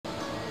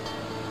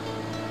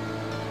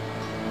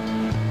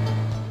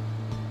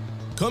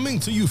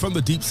Coming to you from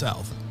the Deep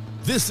South,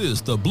 this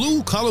is the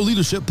Blue Collar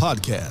Leadership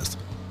Podcast.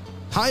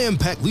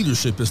 High-impact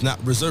leadership is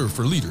not reserved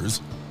for leaders,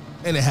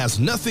 and it has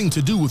nothing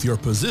to do with your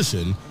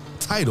position,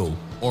 title,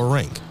 or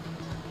rank.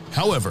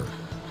 However,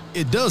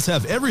 it does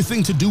have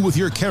everything to do with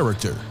your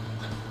character.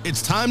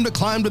 It's time to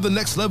climb to the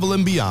next level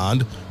and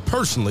beyond,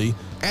 personally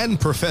and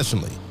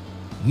professionally.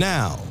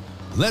 Now,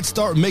 let's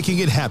start making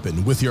it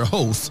happen with your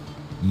host,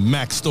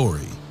 Mac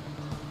Story.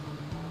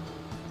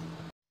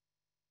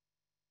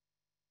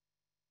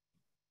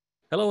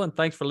 Hello, and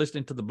thanks for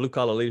listening to the Blue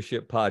Collar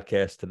Leadership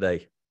Podcast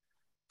today.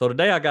 So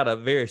today I got a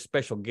very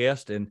special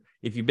guest, and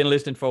if you've been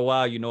listening for a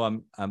while, you know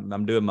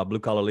I'm doing my Blue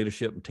Collar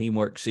Leadership and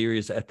Teamwork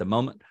series at the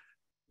moment.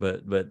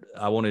 But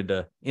I wanted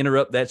to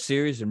interrupt that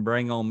series and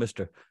bring on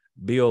Mr.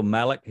 Bill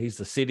Malik. He's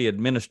the city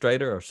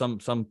administrator, or some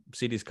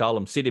cities call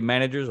them city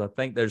managers. I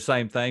think they're the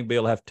same thing.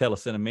 Bill will have to tell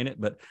us in a minute,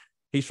 but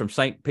he's from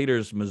St.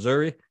 Peters,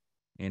 Missouri,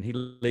 and he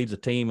leads a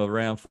team of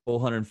around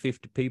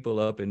 450 people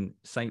up in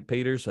St.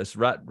 Peters. It's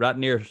right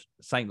near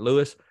St.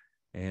 Louis,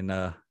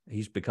 and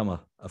he's become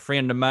a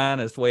friend of mine.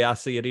 That's the way I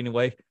see it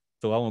anyway.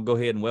 So I want to go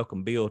ahead and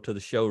welcome Bill to the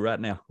show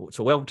right now.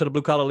 So welcome to the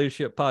Blue Collar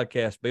Leadership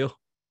Podcast, Bill.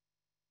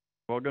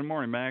 Well, good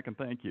morning, Mac, and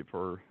thank you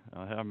for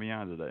having me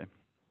on today.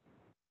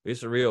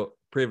 It's a real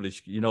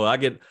privilege. You know, I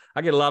get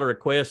a lot of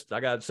requests. I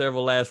got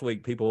several last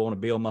week. People want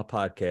to be on my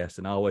podcast,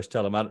 and I always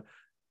tell them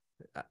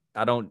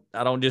I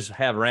don't just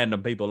have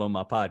random people on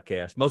my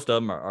podcast. Most of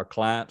them are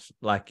clients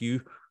like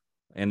you,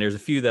 and there's a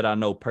few that I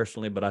know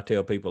personally. But I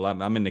tell people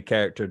I'm in the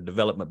character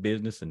development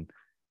business, and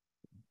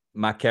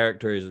my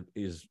character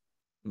is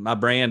my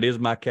brand is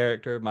my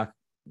character. My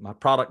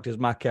product is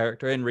my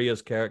character and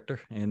Ria's character,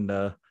 and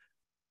but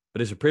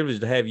it's a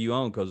privilege to have you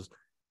on because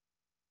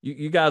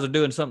you guys are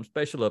doing something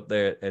special up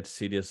there at the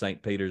city of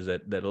St. Peters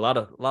that a lot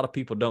of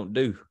people don't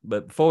do.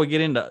 But before we get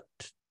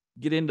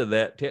into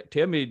that,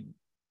 tell me.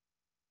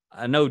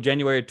 I know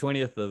January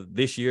 20th of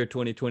this year,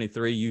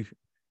 2023,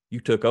 you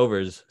took over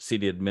as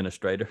city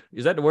administrator.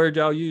 Is that the word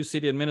y'all use,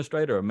 city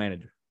administrator or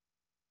manager?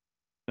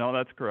 No,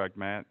 that's correct,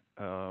 Matt.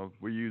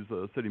 We use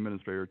the city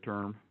administrator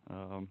term.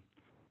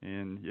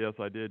 And yes,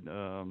 I did.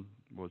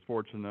 Was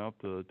fortunate enough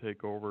to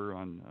take over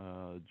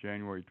on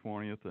January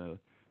 20th,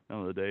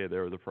 another day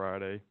there, the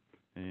Friday.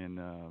 And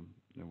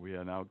we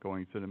had an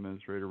outgoing city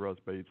administrator, Russ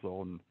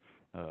Batesville, and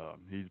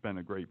he's been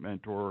a great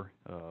mentor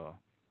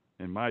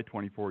in my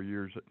 24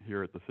 years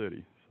here at the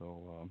city.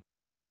 So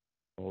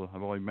well,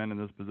 I've only been in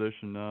this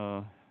position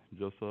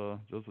just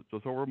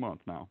over a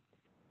month now.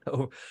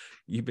 Oh,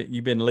 you've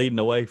been leading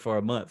the way for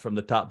a month from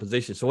the top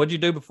position. So what did you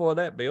do before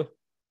that, Bill?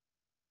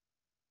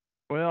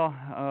 Well,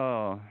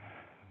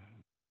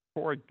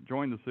 before I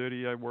joined the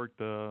city, I worked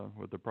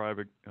with a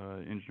private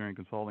engineering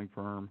consulting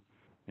firm,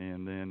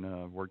 and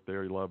then worked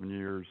there 11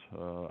 years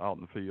out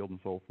in the field and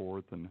so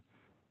forth, and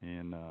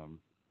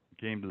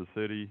came to the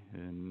city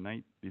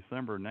in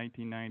December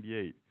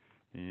 1998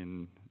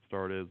 and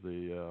started as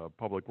a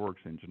public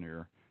works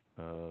engineer,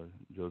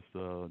 just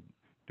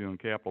doing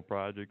capital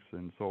projects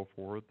and so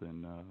forth,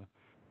 and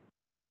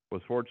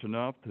was fortunate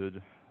enough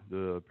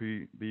to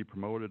be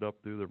promoted up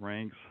through the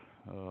ranks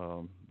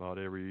about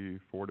every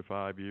 4 to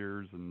 5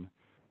 years, and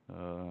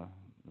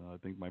I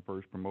think my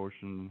first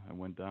promotion I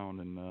went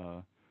down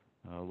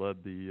and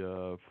led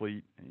the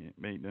fleet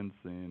maintenance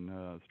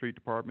and street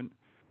department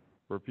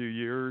for a few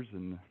years,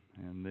 and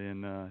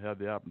then had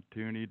the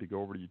opportunity to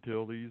go over to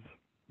utilities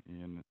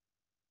and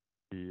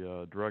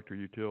the director of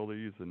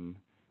utilities and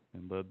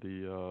led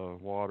the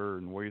water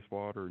and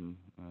wastewater and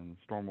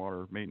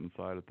stormwater maintenance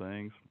side of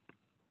things.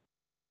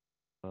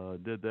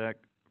 Did that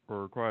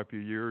for quite a few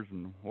years,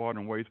 and water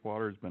and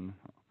wastewater has been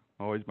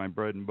always my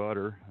bread and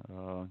butter.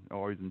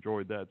 Always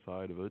enjoyed that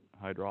side of it,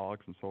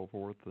 hydraulics and so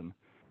forth, and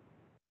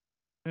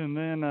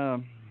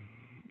then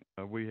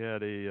we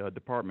had a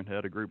department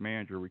head, a group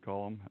manager we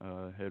call him,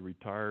 had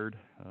retired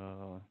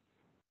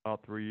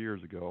about 3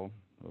 years ago,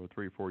 or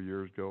 3 or 4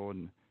 years ago,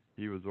 and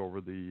he was over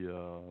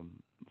the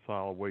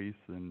solid waste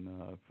and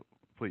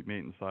fleet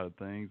maintenance side of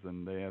things,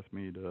 and they asked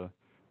me to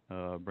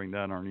bring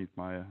that underneath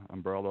my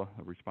umbrella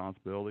of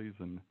responsibilities,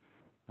 and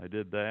I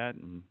did that,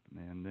 and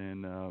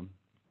then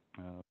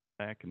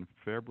back in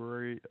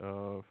February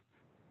of,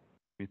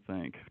 let me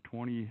think,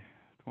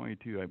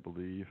 2022, I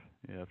believe,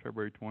 yeah,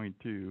 February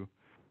 22,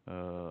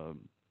 Mr.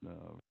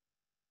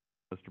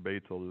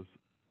 Batesville, the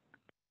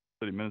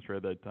city administrator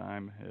at that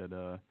time, had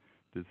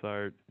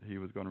decided he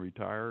was going to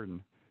retire,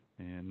 and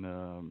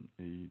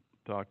he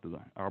talked to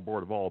our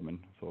board of aldermen,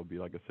 so it'd be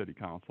like a city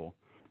council,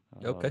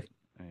 Okay,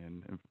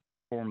 and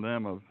informed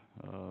them of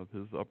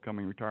his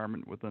upcoming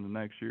retirement within the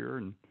next year,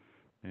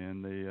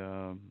 and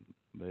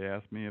they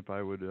asked me if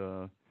I would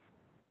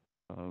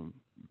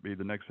be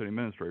the next city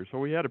administrator. So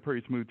we had a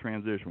pretty smooth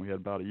transition. We had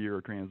about a year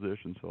of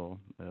transition. So,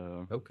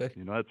 okay,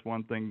 you know, that's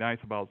one thing nice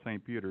about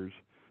St. Peters.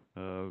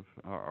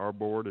 Our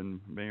board and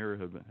mayor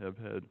have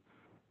had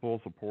full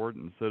support,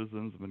 and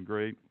citizens have been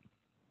great.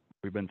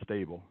 We've been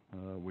stable.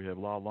 We have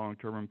a lot of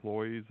long-term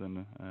employees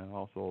and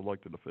also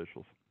elected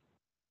officials.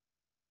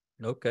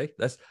 Okay.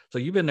 So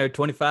you've been there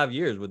 25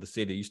 years with the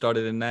city. You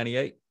started in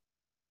 98?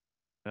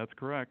 That's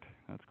correct.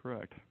 That's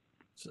correct.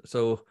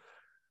 So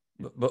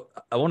but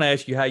I want to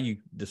ask you how you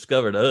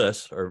discovered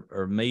us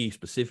or me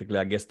specifically,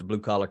 I guess the blue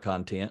collar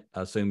content.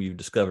 I assume you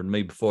discovered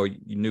me before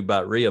you knew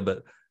about RIA,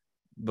 but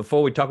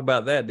before we talk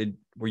about that,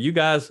 were you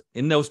guys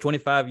in those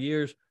 25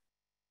 years,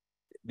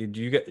 did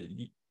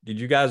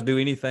you guys do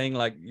anything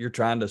like you're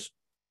trying to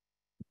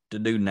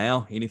do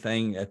now?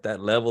 Anything at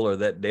that level or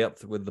that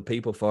depth with the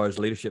people as far as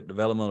leadership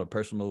development or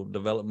personal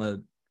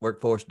development,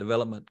 workforce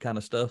development kind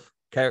of stuff,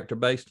 character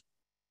based?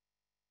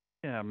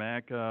 Yeah,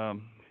 Mac. Mr.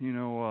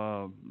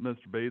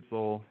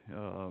 Batesel,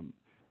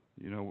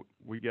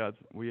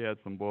 we had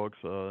some books.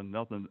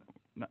 Nothing.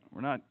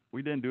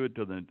 We didn't do it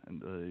to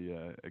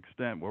the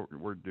extent what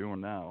we're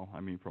doing now.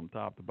 I mean, from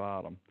top to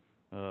bottom.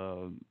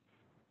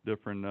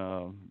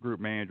 Different group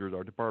managers,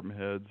 our department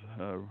heads,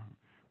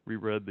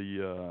 reread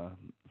the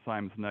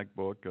Simon Sinek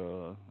book.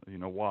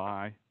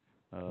 Why?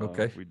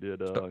 Okay. We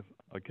did a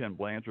Ken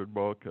Blanchard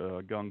book,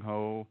 Gung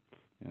Ho,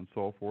 and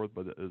so forth.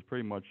 But it was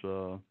pretty much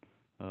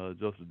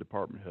just the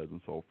department heads and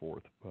so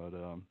forth. But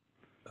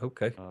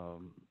okay.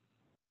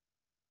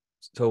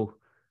 So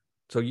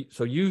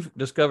you've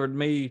discovered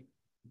me.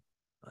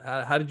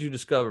 How did you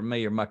discover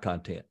me or my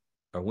content,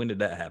 or when did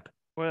that happen?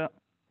 Well,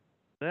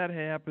 that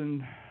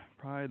happened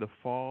probably the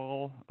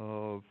fall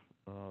of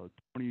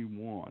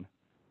 21.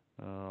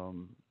 I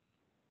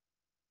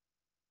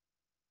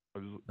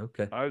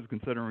was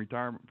considering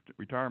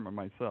retirement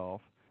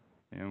myself,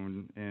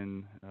 and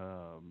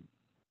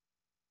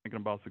thinking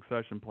about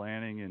succession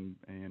planning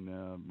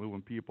and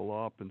moving people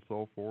up and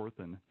so forth.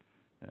 And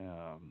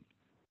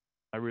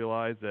I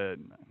realized that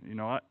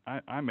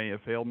I may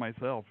have failed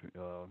myself,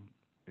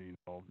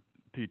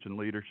 teaching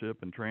leadership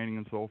and training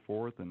and so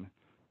forth.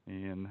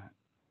 And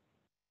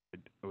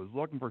I was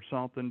looking for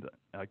something.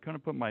 I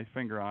couldn't put my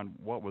finger on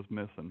what was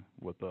missing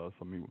with us.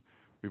 I mean,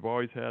 we've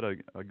always had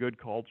a good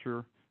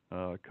culture,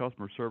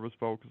 customer service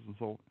focus and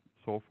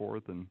so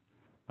forth. And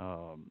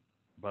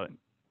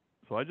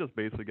so I just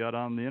basically got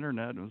on the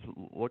internet and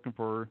was looking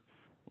for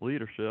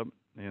leadership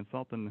and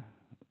something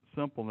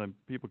simple that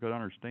people could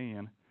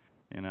understand.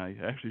 And I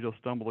actually just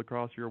stumbled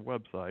across your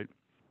website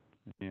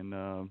and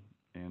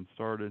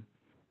started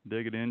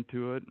digging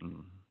into it.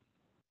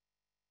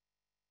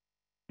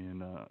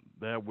 And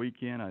that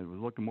weekend I was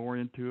looking more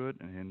into it,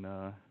 and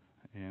I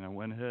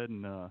went ahead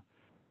and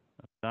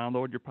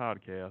downloaded your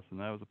podcast, and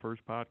that was the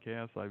first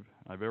podcast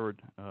I've ever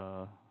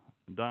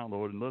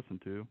downloaded and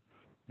listened to,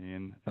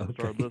 and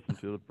started listening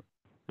to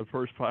the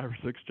first 5 or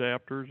 6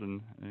 chapters,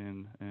 and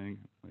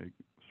it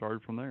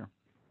started from there.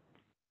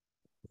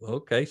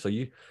 Okay, so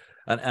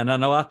and I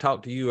know I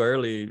talked to you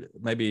early,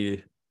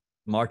 maybe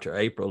March or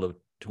April of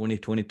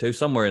 2022,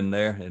 somewhere in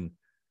there, and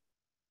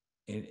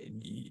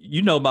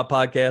you know my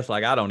podcast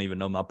like I don't even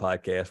know my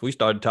podcast. We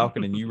started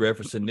talking and you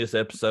referencing this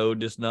episode,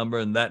 this number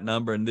and that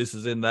number, and this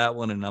is in that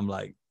one, and I'm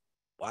like,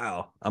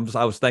 wow. I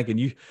was thinking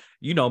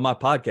you know my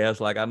podcast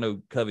like I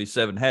know Covey's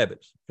 7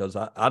 Habits, because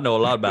I know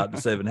a lot about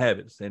the 7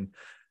 Habits, and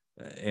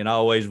I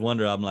always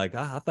wonder, I'm like,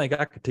 I think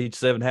I could teach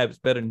 7 Habits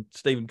better than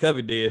Stephen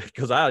Covey did,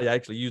 because I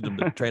actually used them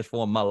to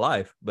transform my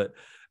life. But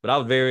I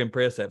was very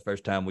impressed that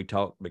first time we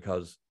talked,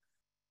 because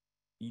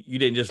you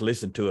didn't just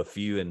listen to a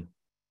few and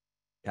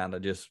kind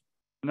of just.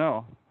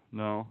 No.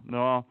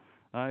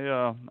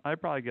 I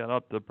probably got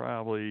up to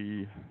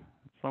probably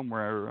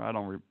somewhere, I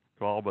don't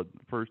recall, but the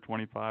first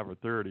 25 or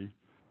 30.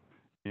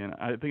 And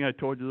I think I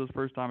told you this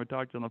first time I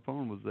talked to you on the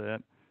phone was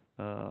that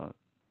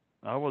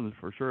I wasn't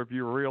for sure if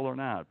you were real or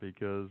not,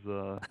 because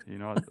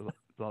is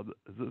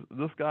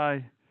this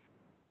guy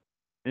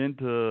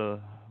into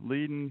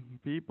leading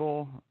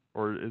people,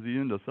 or is he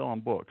into selling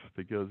books?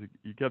 Because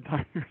he kept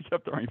on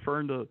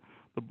referring to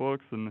the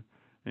books, and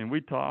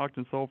we talked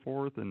and so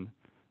forth, and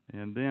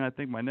then I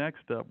think my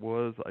next step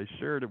was I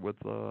shared it with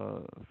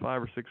 5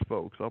 or 6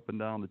 folks up and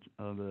down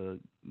the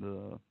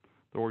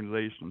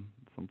organization,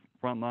 some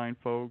frontline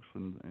folks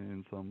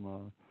and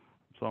some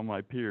of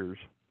my peers.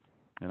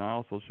 And I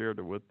also shared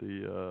it with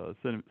the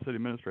city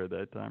administrator at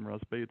that time,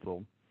 Russ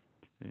Batesel.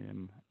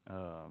 And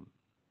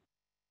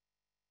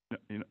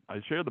I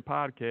shared the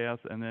podcast,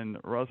 and then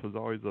Russ was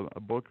always a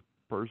book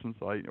person,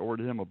 so I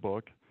ordered him a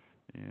book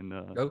and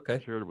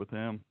shared it with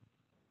him.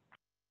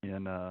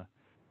 And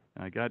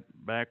I got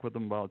back with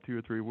him about 2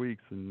 or 3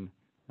 weeks, and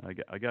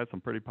I got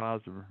some pretty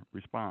positive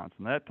response.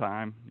 And that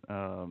time,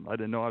 I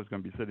didn't know I was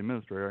going to be city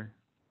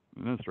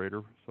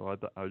administrator, so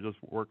I was just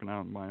working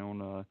out my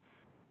own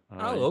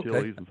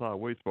utilities and solid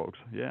waste folks.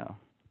 Yeah.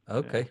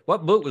 Okay. Yeah.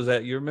 What book was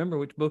that? You remember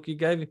which book you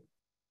gave him?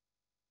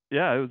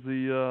 Yeah, it was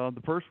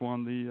the first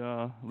one,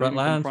 the Front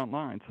Lines. Front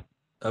Lines.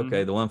 Okay,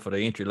 Mm-hmm. The one for the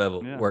entry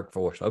level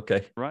workforce.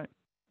 Okay. Right.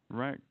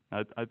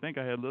 I think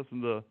I had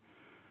listened to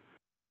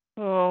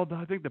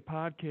I think the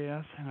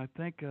podcast, and I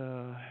think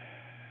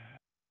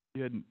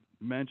you had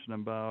mentioned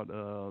about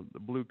the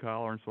blue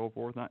collar and so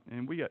forth.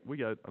 And we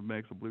got a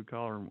mix of blue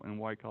collar and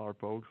white collar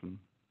folks, and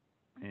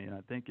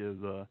I think is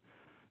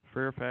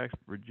Fairfax,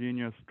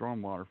 Virginia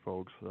stormwater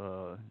folks.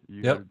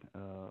 You had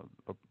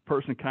a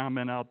person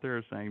comment out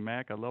there saying,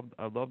 "Mac, I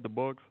love the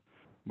books,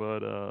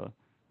 but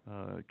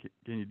can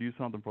you do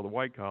something for the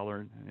white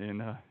collar?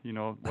 And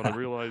what I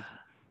realized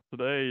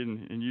today,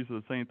 and you said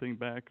the same thing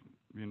back,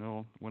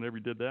 whenever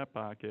you did that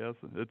podcast,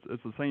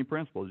 it's the same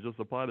principles. You just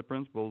apply the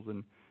principles,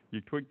 and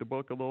you tweak the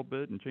book a little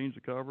bit and change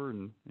the cover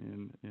and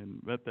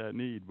met that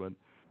need. But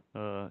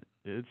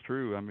it's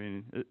true. I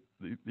mean,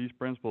 these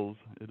principles,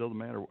 it doesn't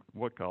matter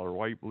what color,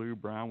 white, blue,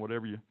 brown,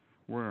 whatever you're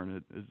wearing,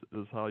 it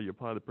is how you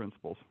apply the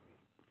principles.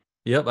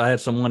 Yep, I had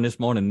someone this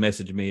morning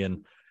message me,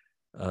 and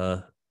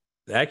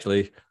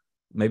actually,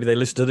 maybe they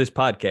listened to this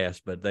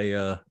podcast, but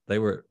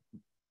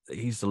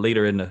he's the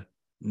leader in the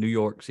New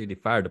York City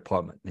Fire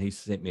Department. And he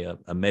sent me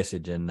a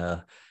message, and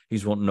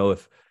he's wanting to know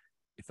if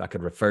I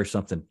could refer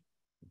something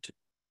to,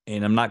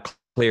 and I'm not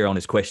clear on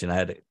his question. I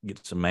had to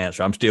get some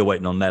answer. I'm still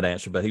waiting on that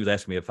answer, but he was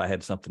asking me if I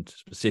had something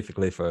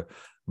specifically for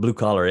blue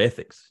collar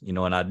ethics,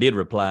 and I did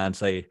reply and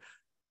say,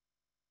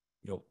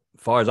 as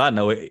far as I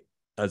know,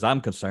 as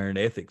I'm concerned,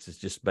 ethics is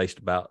just based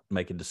about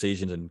making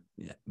decisions and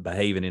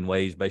behaving in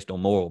ways based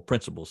on moral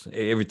principles.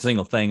 Every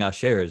single thing I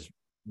share is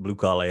blue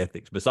collar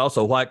ethics, but it's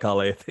also white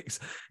collar ethics,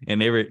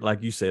 and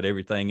like you said,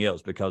 everything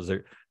else, because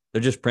they're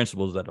just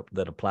principles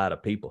that apply to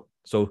people.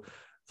 So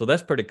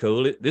that's pretty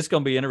cool. This is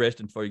going to be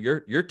interesting for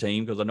your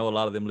team, because I know a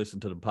lot of them listen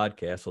to the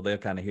podcast, so they'll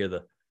kind of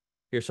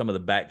hear some of the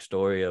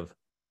backstory of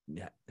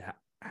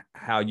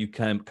how you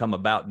come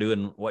about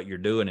doing what you're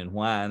doing and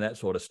why and that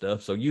sort of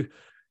stuff. So you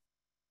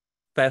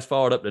fast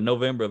forward up to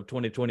November of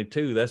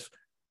 2022.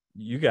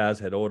 You guys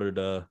had ordered.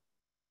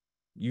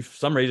 For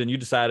some reason you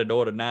decided to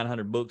order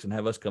 900 books and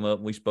have us come up,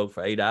 and we spoke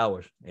for 8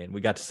 hours, and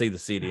we got to see the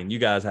city. And you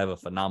guys have a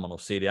phenomenal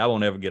city. I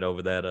won't ever get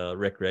over that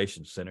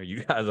recreation center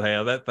you guys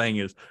have. That thing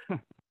is.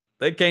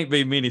 There can't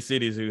be many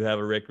cities who have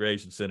a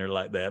recreation center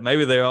like that.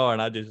 Maybe there are,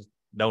 and I just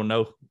don't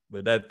know.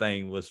 But that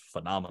thing was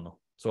phenomenal.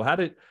 So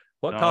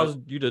what caused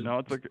you to?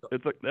 No,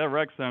 that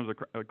rec center is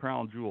a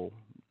crown jewel,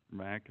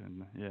 Mac,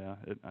 and yeah,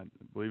 I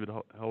believe it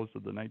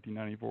hosted the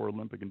 1994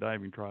 Olympic and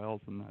diving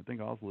trials, and I think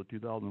also the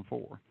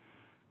 2004.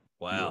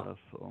 Wow. US,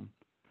 so.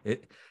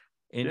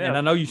 And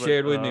I know you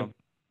shared with me.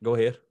 Go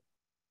ahead.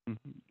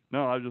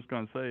 No, I was just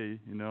going to say,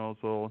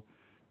 so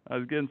I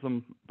was getting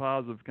some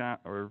positive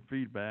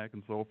feedback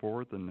and so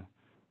forth, and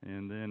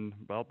then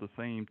about the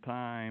same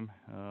time,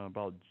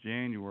 about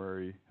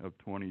January of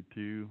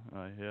 22,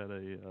 I had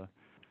a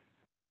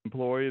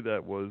employee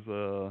that was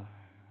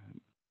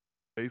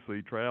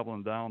basically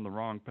traveling down the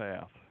wrong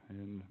path,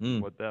 and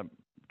what that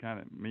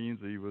kind of means,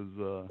 he was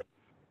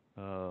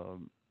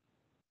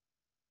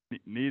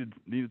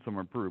needed some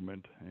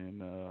improvement,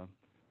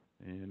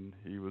 and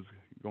he was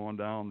going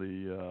down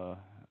the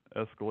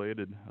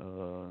escalated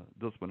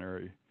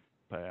disciplinary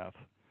path.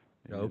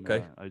 And,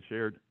 okay. I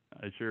shared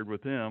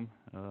with him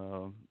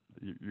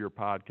your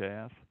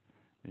podcast,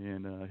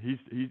 and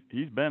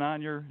he's been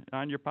on your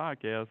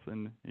podcast,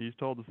 and he's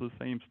told us the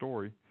same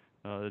story.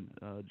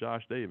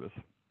 Josh Davis.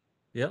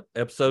 Yep,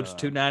 episodes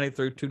 290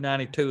 through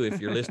 292.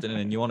 If you're listening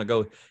and you want to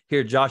go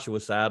hear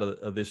Joshua's side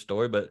of this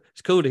story, but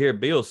it's cool to hear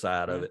Bill's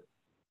side of it.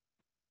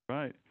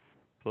 Right.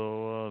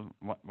 So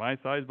my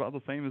side's about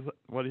the same as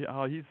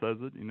how he says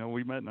it.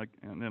 We met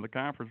in the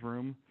conference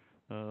room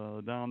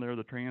down there,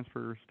 the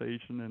transfer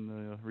station and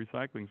the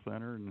recycling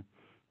center,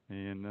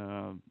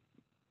 and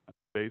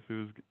basically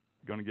was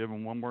going to give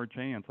him one more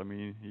chance. I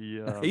mean,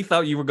 he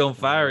thought you were going to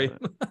fire him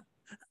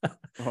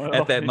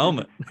at that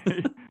moment.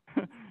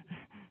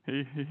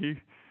 He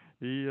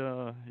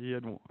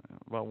had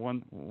about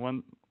one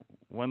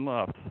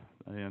left,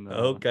 and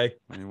okay.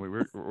 And we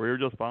were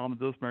just following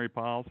the disciplinary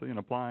policy and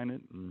applying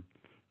it, and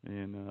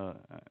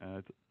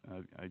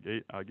I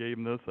gave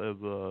him this as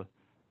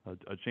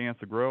a chance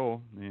to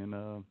grow,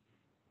 and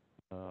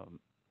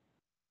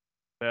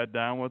sat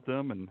down with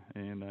him,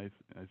 and I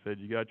said,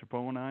 "You got your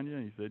phone on you?"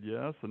 And he said,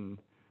 "Yes." And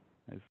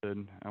I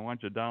said, "I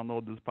want you to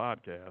download this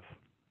podcast."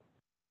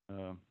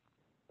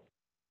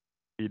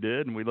 He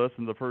did, and we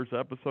listened to the first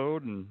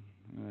episode, and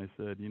I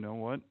said, "You know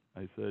what?"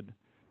 I said, "I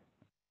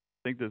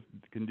think this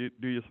can do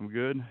you some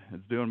good.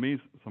 It's doing me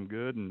some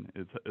good, and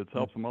it's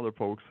helped some other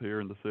folks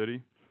here in the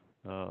city."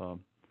 And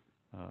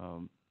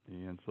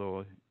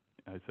so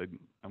I said,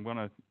 "I'm going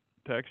to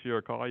text you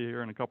or call you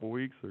here in a couple of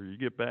weeks, or you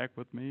get back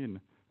with me,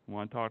 and I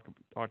want to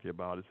talk to you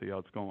about it, see how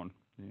it's going."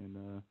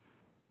 And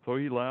so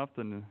he left,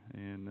 and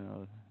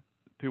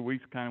 2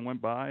 weeks kind of went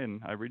by,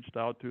 and I reached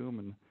out to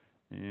him,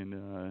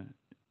 and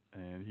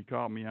he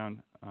called me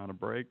on a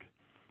break,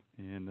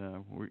 and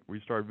we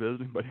started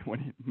visiting. But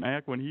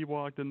when he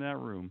walked in that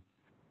room,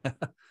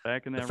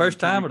 back in that the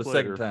first room, time or the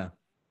second time?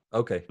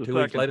 Okay, 2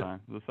 weeks later.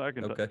 The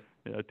second time. Okay.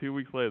 Yeah, 2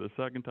 weeks later, the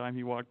second time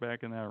he walked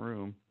back in that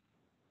room,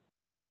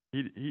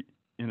 he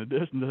in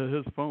addition to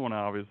his phone,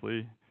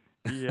 obviously,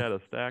 he had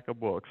a stack of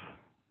books.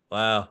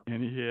 Wow.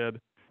 And he had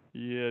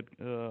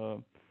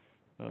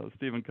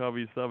Stephen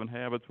Covey's 7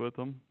 Habits with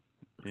him,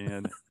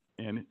 and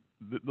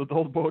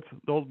those books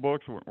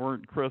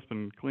weren't crisp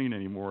and clean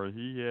anymore.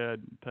 He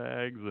had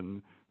tags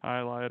and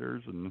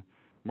highlighters and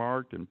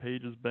marked and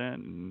pages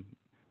bent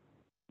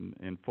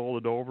and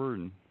folded over,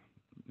 and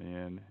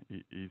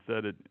he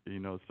said it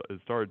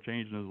started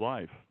changing his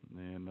life.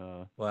 And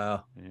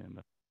wow.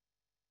 And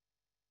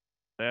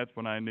that's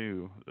when I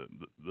knew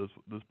that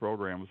this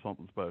program was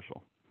something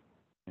special,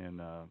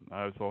 and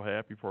I was so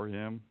happy for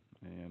him,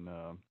 and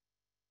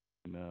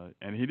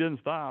he didn't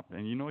stop,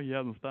 and he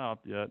hasn't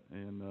stopped yet,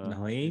 and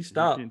No, he ain't he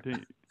stopped.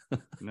 continued.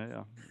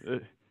 Yeah,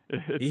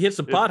 He hit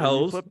some he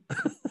potholes. slipped.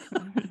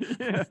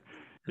 Yeah,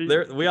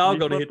 We all he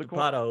going to slipped hit the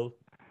potholes.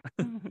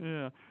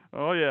 Yeah.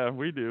 Oh yeah,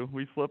 we do.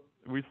 We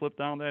slip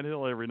down that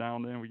hill every now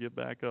and then. We get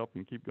back up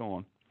and keep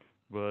going.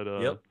 But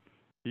Yep.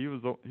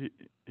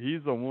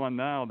 he's the one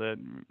now that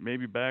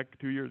maybe back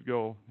 2 years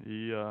ago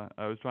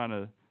I was trying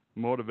to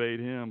motivate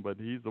him, but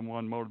he's the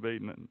one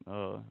motivating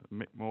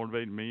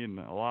me, and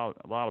a lot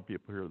of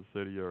people here in the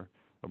city are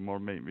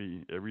motivating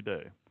me every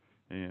day.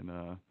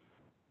 And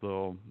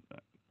so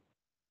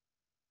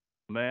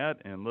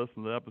that, and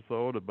listen to the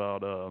episode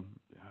about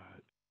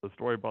the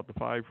story about the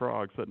 5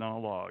 frogs sitting on a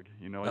log.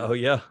 Oh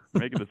yeah.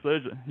 Make a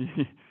decision.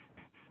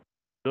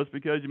 Just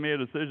because you made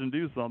a decision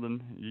to do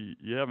something,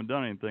 you haven't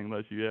done anything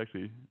unless you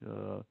actually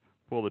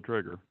pull the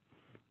trigger.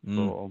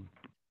 So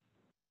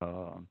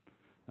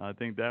I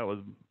think that was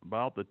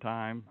about the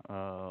time,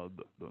 a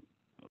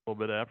little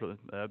bit after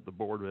that, the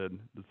board had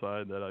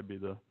decided that I'd be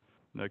the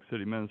next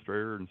city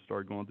administrator and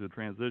started going through the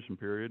transition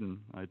period. And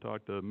I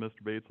talked to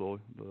Mr. Batesel,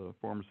 the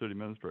former city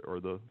administrator,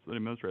 or the city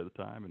administrator at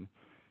the time, and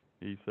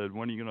he said,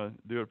 "When are you going to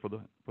do it for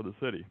the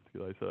city?"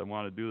 Because I said I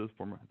want to do this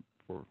for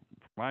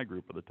my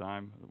group at the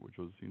time, which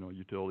was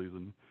utilities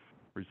and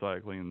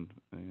recycling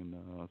and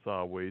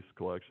solid waste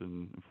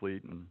collection and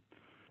fleet,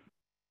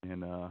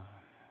 and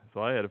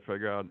so I had to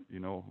figure out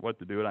what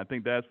to do. And I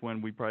think that's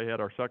when we probably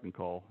had our second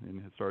call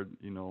and started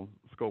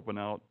scoping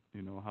out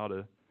how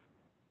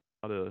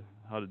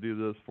to do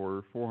this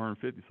for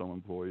 450 some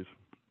employees.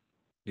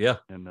 Yeah.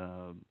 And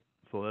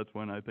so that's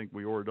when I think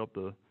we ordered up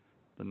the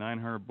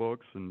 900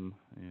 books and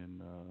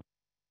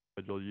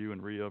scheduled you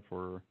and Rhea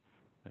for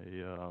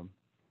a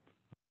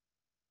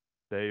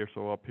day or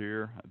so up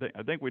here.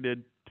 I think we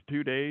did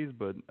 2 days,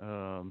 but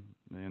and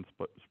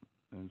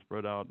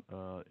spread out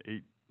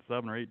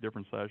 7 or 8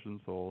 different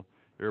sessions, so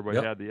everybody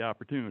had the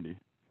opportunity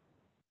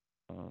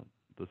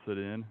to sit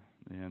in.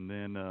 And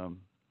then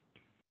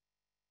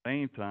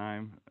same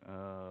time,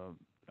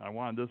 I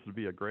wanted this to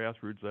be a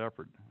grassroots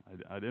effort.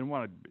 I didn't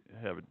want to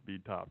have it be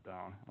top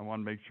down. I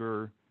wanted to make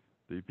sure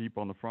the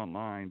people on the front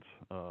lines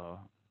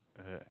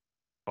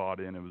bought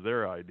in. It was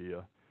their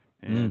idea,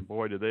 and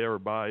boy, did they ever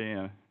buy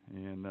in.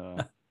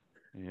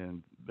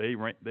 And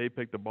they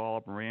picked the ball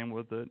up and ran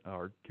with it.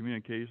 Our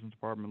communications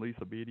department,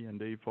 Lisa Beatty and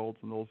Dave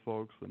Foltz and those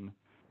folks, and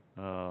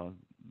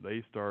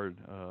they started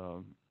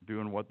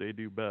doing what they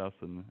do best,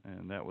 and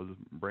that was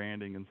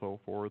branding and so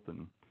forth,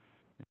 and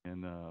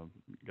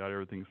got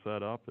everything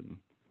set up,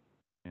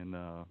 and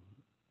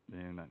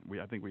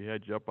I think we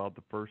had you up out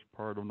the first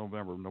part of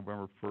November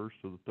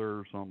 1st to the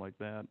 3rd or something like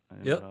that,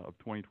 of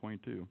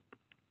 2022.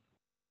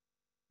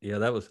 Yeah,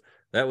 that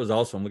was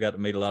awesome. We got to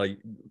meet a lot of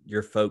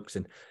your folks,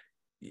 and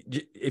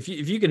if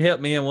you can help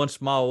me in one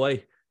small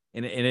way,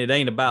 and it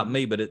ain't about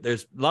me, but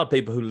there's a lot of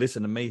people who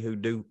listen to me who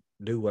do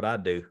what I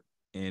do,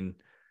 and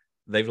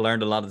they've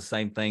learned a lot of the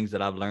same things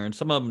that I've learned.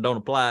 Some of them don't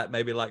apply it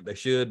maybe like they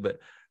should, but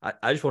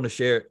I just want to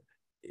share.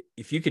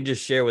 If you can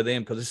just share with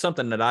them, because it's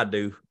something that I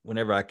do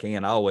whenever I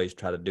can. I always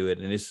try to do it,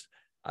 and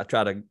I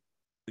try to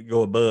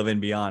go above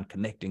and beyond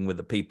connecting with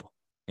the people.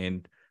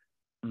 And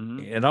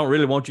I don't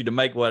really want you to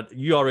make what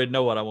you already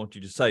know what I want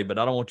you to say, but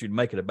I don't want you to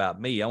make it about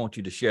me. I want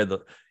you to share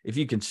if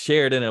you can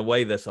share it in a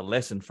way that's a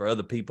lesson for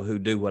other people who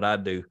do what I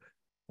do.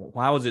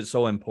 Why was it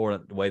so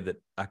important the way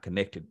that I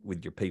connected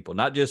with your people?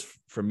 Not just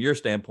from your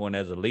standpoint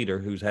as a leader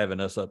who's having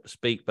us up to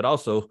speak, but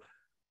also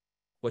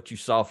what you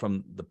saw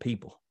from the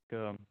people.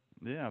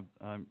 Yeah,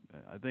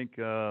 I think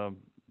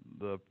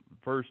the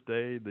first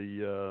day,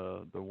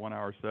 the 1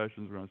 hour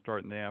sessions were going to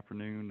start in the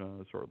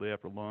afternoon, shortly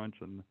after lunch,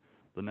 and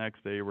the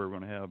next day we're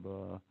going to have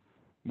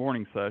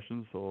morning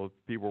sessions. So if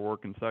people were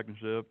working second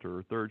shift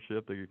or third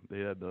shift, they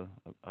had the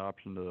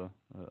option to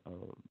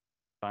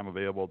time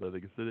available that they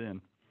could sit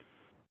in.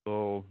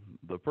 So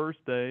the first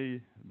day,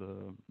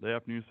 the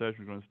afternoon session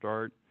was going to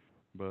start,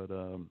 but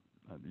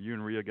you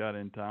and Rhea got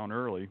in town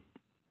early,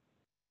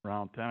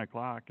 around 10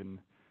 o'clock, and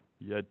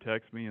you had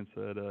texted me and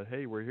said,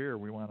 "Hey, we're here.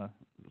 We want to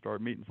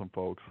start meeting some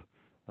folks."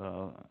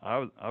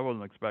 I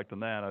wasn't expecting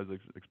that. I was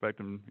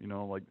expecting,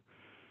 like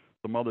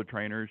some other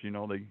trainers,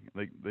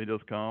 they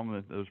just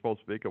come. They're supposed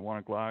to speak at 1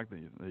 o'clock.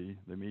 They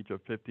meet you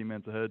 15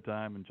 minutes ahead of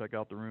time and check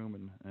out the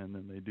room, and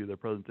then they do their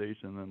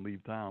presentation and then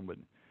leave town. But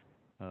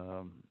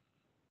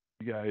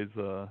you guys,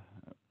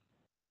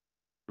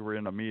 we were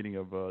in a meeting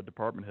of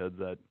department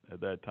heads at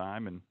that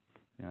time, and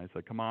I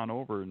said, "Come on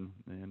over,"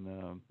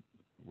 and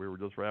we were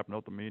just wrapping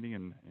up the meeting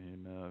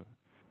and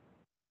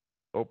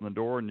opened the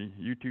door, and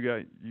you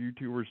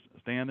two were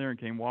standing there and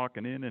came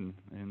walking in and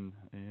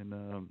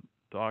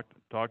talked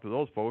to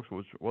those folks,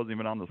 which wasn't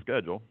even on the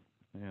schedule.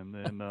 And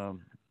then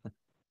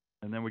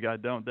and then we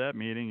got done with that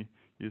meeting.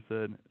 You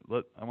said,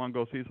 "I want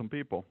to go see some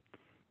people,"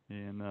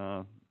 and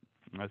I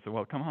said,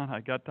 "Well, come on,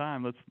 I got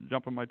time. Let's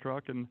jump in my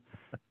truck," and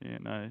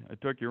I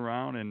took you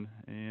around and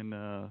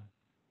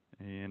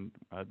and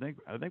I think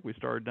we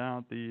started down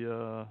at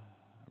the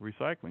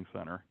recycling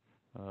center,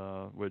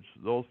 which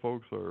those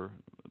folks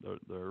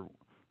they're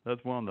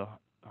that's one of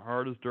the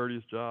hardest,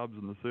 dirtiest jobs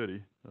in the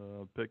city,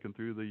 picking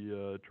through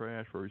the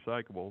trash for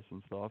recyclables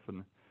and stuff,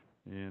 and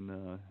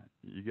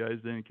you guys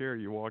didn't care.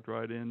 You walked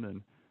right in,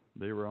 and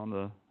they were on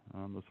the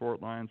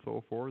sort line and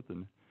so forth,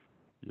 and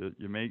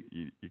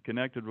you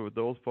connected with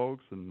those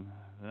folks, and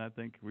I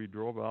think we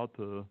drove out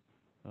to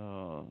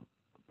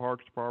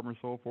Parks Department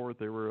and so forth.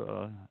 They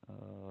were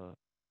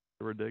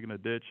digging a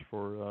ditch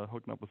for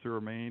hooking up a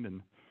sewer main,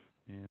 and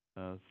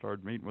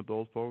started meeting with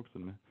those folks,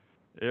 and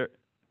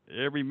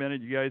every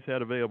minute you guys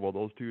had available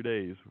those 2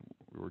 days,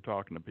 we were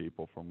talking to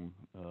people from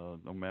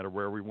no matter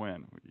where we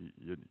went.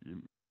 You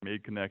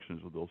made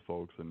connections with those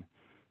folks, and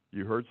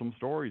you heard some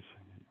stories.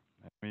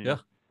 I mean, Yeah,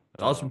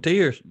 saw some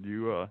tears.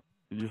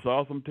 You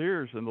saw some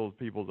tears in those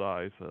people's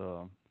eyes.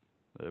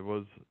 It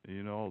was,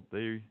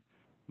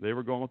 they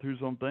were going through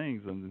some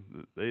things, and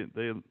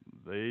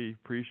they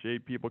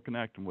appreciate people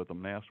connecting with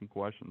them and asking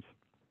questions.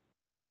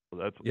 So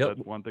that's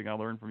one thing I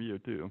learned from you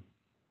too.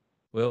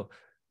 Well,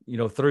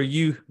 through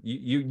you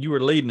were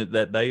leading it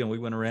that day, and we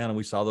went around and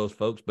we saw those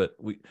folks. But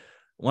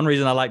one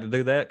reason I like to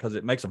do that, because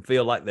it makes them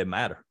feel like they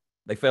matter.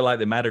 They felt like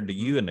they mattered to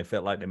you, and they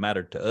felt like they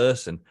mattered to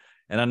us. And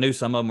I knew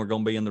some of them were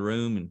going to be in the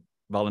room and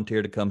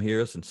volunteer to come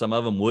hear us, and some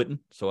of them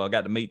wouldn't. So I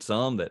got to meet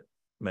some that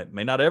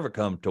may not ever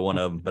come to one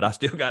of them, but I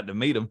still got to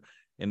meet them,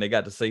 and they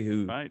got to see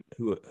who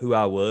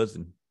I was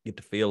and get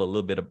to feel a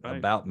little bit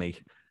about me.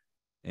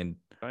 And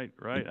right.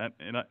 I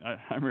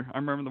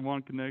remember the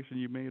one connection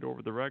you made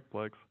over the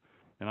Recplex,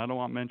 and I don't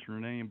want to mention her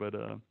name, but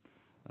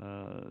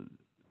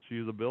she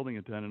was a building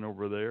attendant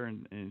over there,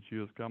 and she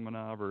was coming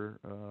out of her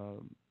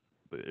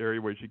the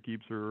area where she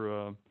keeps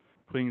her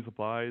cleaning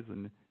supplies,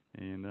 and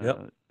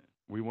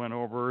we went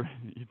over.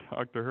 You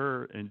talked to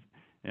her, and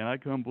I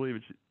couldn't believe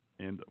it.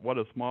 And what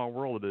a small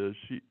world it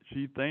is.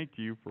 She thanked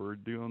you for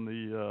doing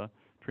the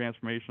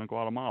transformation of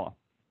Guatemala,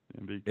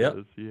 and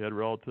because she had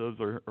relatives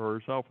or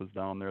herself was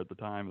down there at the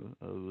time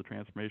of the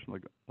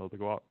transformation of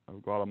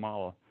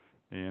Guatemala,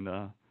 and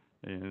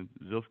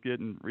just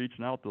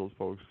reaching out to those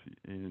folks,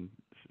 and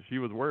she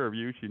was aware of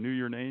you. She knew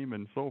your name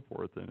and so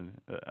forth, and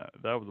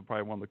that was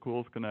probably one of the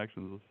coolest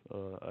connections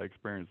I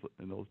experienced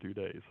in those 2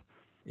 days.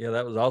 Yeah,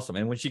 that was awesome.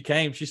 And when she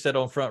came, she sat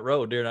on front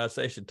row during our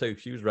session too.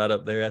 She was right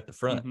up there at the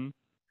front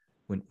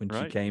when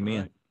she came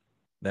in.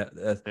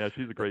 Yeah,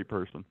 she's a great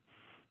person.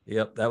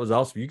 Yep, that was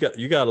awesome. You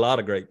got a lot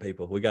of great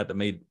people. We got to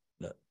meet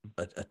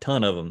a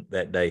ton of them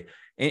that day.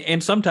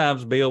 And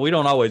sometimes, Bill, we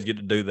don't always get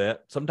to do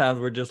that. Sometimes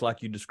we're just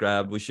like you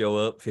described. We show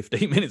up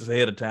 15 minutes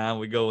ahead of time.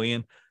 We go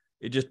in.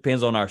 It just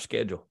depends on our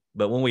schedule.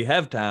 But when we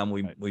have time,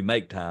 we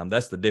make time.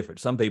 That's the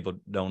difference. Some people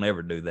don't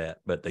ever do that,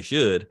 but they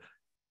should,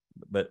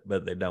 but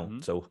they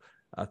don't. So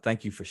I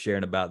thank you for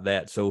sharing about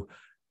that. So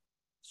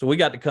we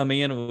got to come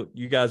in.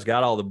 You guys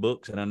got all the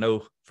books, and I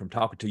know from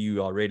talking to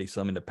you already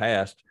some in the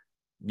past,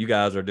 you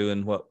guys are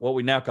doing what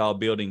we now call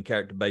building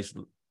character-based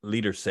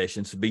leader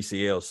sessions,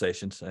 BCL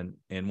sessions,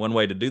 and one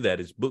way to do that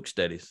is book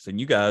studies. And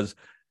you guys,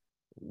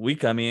 we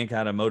come in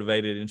kind of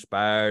motivated,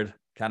 inspired,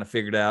 kind of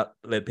figured out,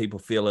 let people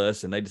feel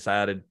us, and they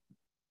decided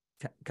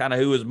kind of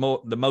who was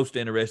the most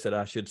interested,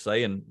 I should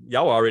say. And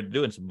y'all were already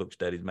doing some book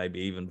studies, maybe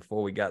even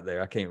before we got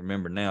there. I can't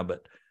remember now,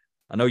 but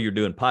I know you're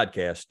doing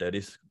podcast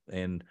studies,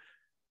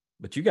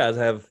 but you guys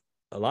have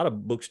a lot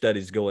of book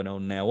studies going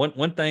on now. One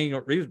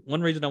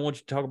reason I want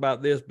you to talk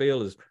about this,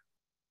 Bill, is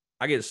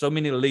I get so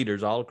many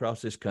leaders all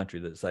across this country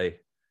that say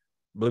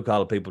blue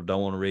collar people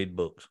don't want to read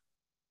books.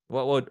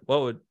 What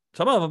would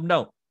some of them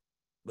don't,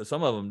 but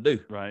some of them do.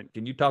 Right.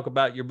 Can you talk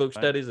about your book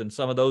studies and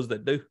some of those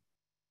that do?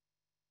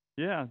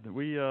 Yeah,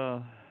 we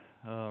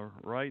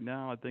right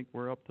now I think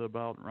we're up to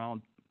about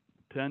around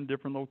 10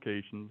 different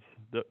locations,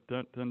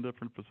 10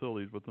 different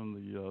facilities within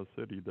the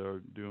city that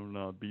are doing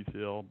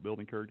BCL,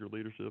 Building Character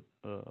Leadership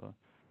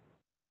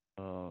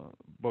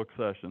book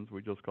sessions.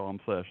 We just call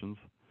them sessions.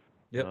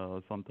 Yep.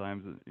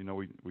 Sometimes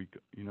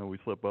we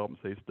slip up and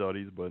say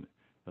studies, but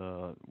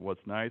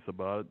what's nice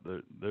about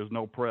it, there's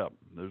no prep,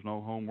 there's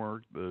no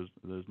homework, there's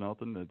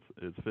nothing.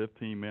 It's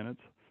 15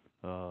 minutes.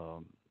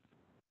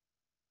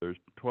 There's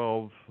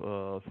 12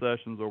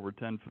 sessions over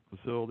 10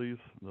 facilities,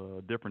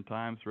 different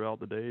times throughout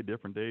the day,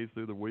 different days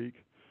through the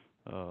week.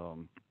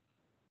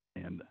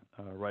 And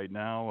right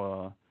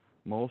now,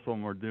 most of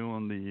them are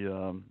doing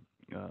the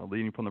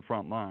Leading from the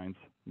Front Lines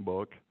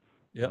book.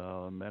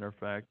 Yep. Matter of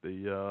fact,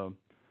 the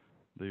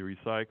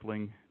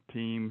recycling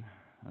team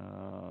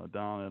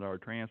down at our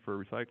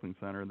transfer recycling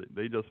center,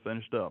 they just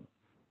finished up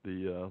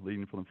the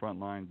Leading from the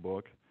Front Line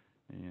book.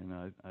 And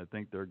I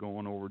think they're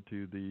going over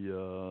to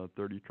the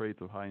 30 Traits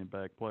of High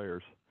Impact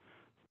Players.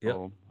 Yep.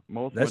 So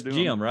most That's of them are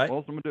doing, Jim, right?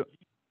 Most of them are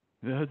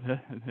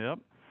doing. Yep.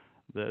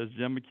 That is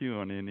Jim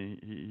McEwen, and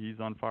he's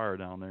on fire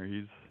down there.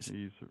 He's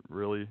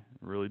really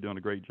doing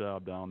a great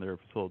job down there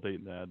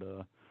facilitating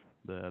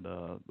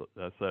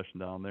that session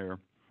down there.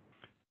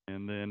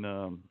 And then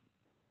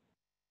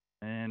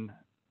and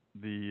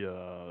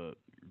the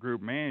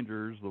group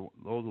managers, those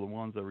are the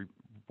ones that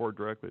report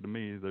directly to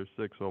me. There's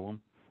 6 of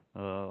them.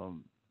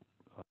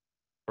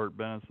 Bert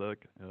Benesek,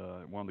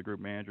 one of the group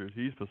managers,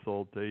 he's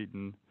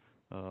facilitating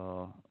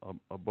a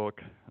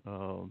book,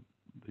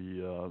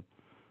 the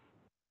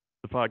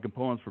 5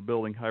 components for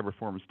building high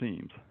performance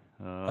teams.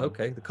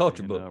 Okay, the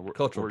culture book,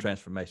 cultural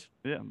transformation.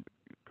 Yeah,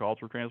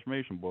 cultural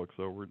transformation book.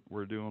 So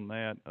we're doing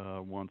that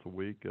once a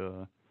week.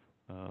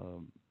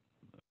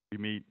 We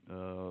meet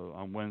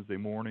on Wednesday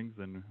mornings,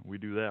 and we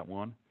do that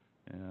one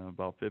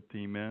about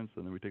 15 minutes,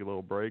 and then we take a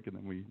little break, and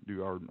then we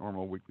do our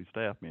normal weekly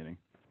staff meeting.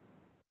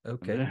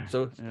 Okay,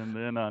 and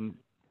then on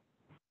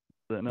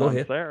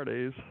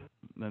Saturdays,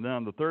 and then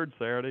on the third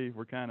Saturday,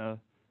 we're kind of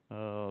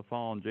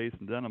following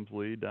Jason Denham's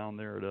lead down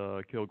there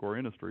at Kilgore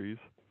Industries,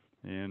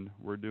 and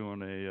we're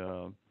doing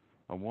a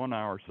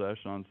 1-hour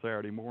session on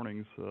Saturday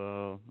mornings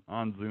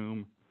on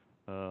Zoom.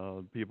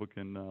 People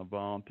can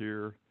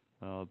volunteer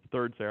the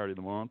third Saturday of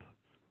the month,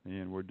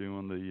 and we're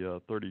doing the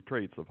 30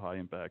 traits of high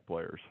impact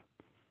players.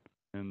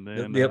 And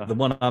then the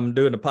one I'm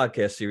doing the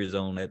podcast series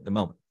on at the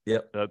moment.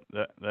 Yep.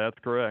 That's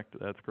correct.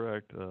 That's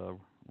correct.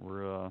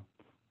 We're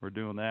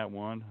doing that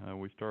one.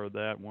 We started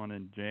that one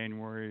in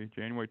January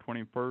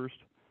 21st,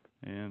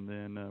 and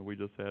then we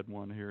just had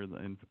one here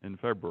in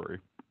February.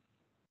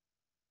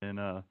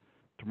 And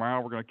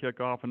tomorrow we're going to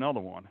kick off another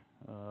one,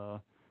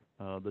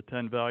 the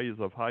 10 values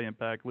of high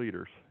impact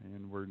leaders,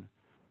 and we're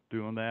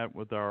doing that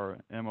with our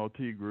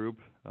MOT group.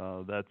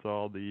 That's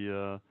all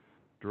the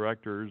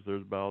directors.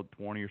 There's about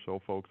 20 or so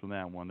folks in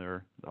that one.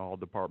 They're all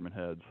department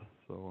heads.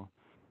 So.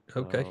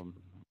 Okay.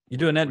 You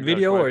doing that in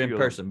video or in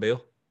person,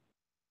 Bill?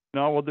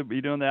 No, we'll be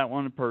doing that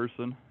one in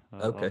person.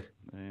 Okay.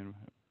 And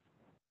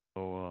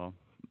so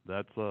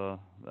that's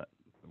that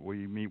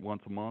we meet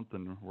once a month,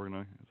 and we're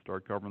gonna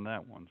start covering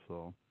that one.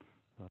 So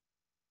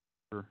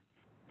we're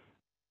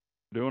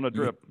doing a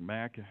drip,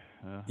 Mac.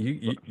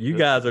 You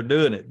guys are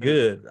doing it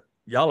good.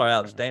 Y'all are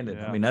outstanding.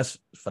 Yeah. I mean, that's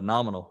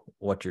phenomenal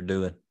what you're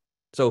doing.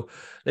 So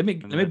let me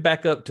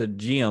back up to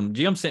Jim.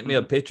 Jim sent me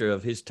a picture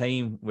of his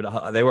team.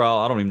 They were all,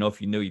 I don't even know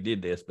if you knew he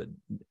did this, but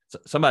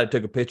somebody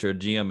took a picture of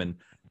Jim and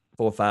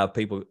 4 or 5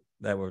 people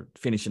that were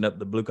finishing up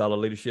the Blue Collar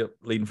Leadership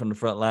Leading from the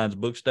Front Lines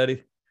book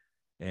study.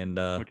 And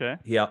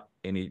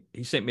he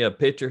sent me a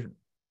picture.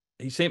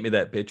 He sent me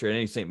that picture, and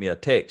he sent me a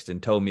text and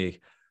told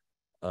me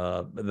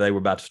they were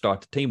about to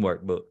start the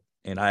teamwork book.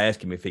 And I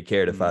asked him if he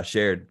cared if I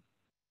shared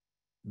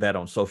that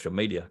on social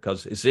media,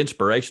 because it's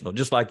inspirational.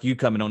 Just like you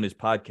coming on this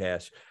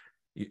podcast,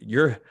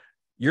 you're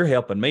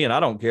helping me, and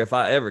I don't care if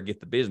I ever get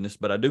the business,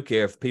 but I do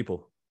care if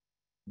people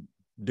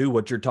do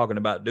what you're talking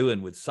about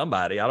doing with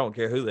somebody. I don't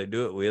care who they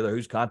do it with or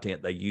whose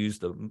content they use.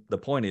 The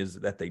point is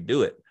that they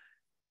do it.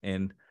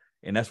 And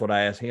that's what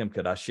I asked him.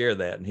 Could I share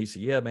that? And he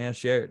said, yeah, man,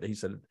 share it. He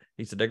said,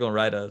 they're going to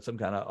write some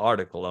kind of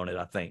article on it.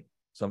 I think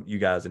you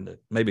guys in the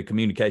maybe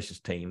communications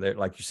team, they're,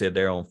 like you said,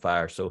 they're on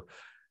fire. So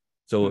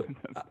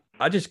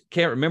I just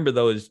can't remember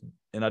those.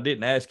 And I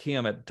didn't ask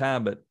him at the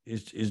time, but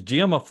is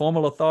Jim a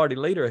formal authority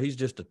leader, or he's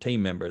just a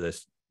team member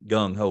that's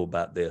gung-ho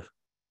about this?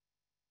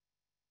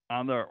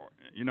 On the,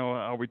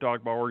 how we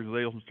talk about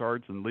organizational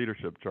charts and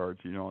leadership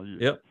charts,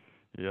 Yep.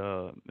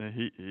 Yeah,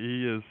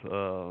 he is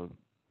a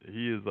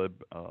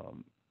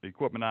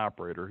equipment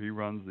operator. He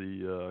runs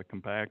the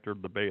compactor,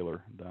 the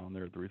baler down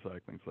there at the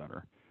recycling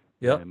center.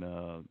 Yep. And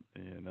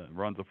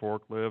runs a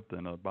forklift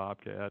and a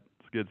bobcat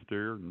skid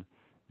steer, and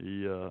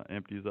he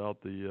empties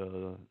out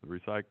the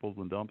recyclables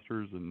and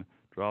dumpsters and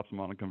drops them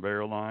on a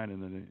conveyor line,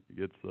 and then he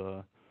gets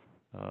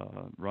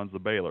runs the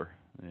baler.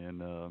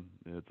 And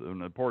it's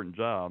an important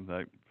job.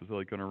 That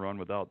facility couldn't run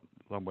without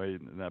somebody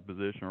in that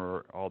position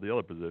or all the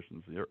other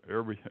positions.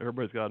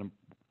 Everybody's got an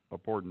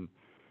important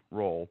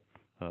role.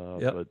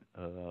 Yep. But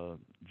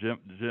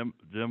Jim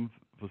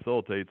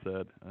facilitates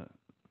that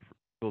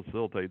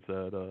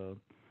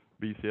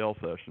BCL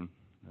session.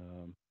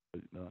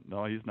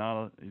 No, he's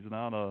not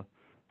a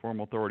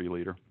formal authority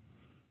leader.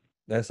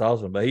 That's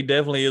awesome. But he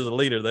definitely is a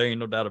leader. There ain't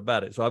no doubt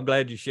about it. So I'm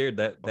glad you shared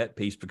that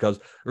piece, because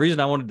the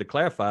reason I wanted to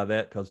clarify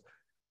that, because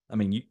I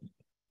mean,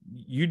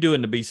 you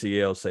doing the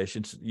BCL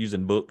sessions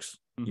using books,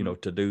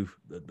 to do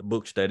the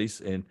book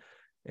studies,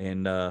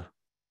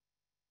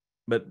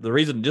 but the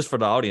reason, just for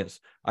the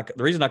audience,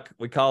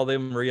 we call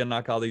them, Maria and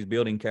I call these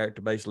building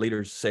character-based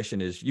leaders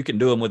session, is you can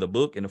do them with a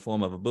book in the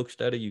form of a book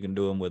study. You can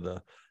do them with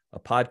a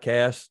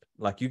podcast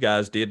like you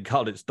guys did,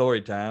 called it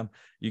Story Time.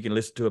 You can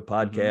listen to a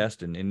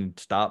podcast and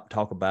stop,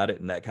 talk about it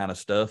and that kind of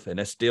stuff. And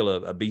that's still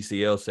a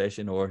BCL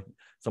session, or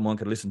someone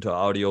could listen to an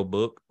audio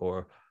book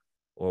or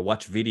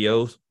watch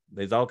videos.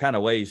 There's all kind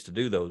of ways to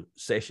do those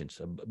sessions.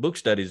 A book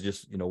study is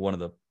just, one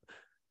of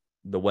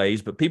the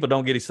ways, but people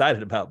don't get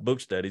excited about book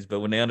studies.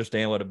 But when they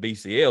understand what a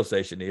BCL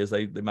session is,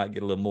 they might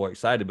get a little more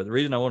excited. But the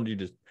reason I wanted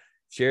you to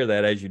share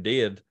that as you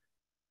did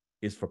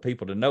is for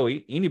people to know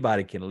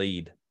anybody can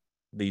lead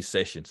these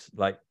sessions.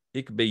 Like,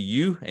 it could be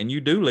you, and you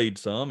do lead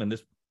some,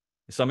 and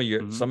some of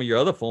your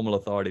other formal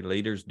authority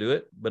leaders do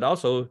it, but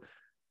also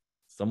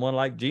someone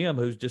like Jim,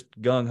 who's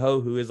just gung-ho,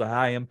 who is a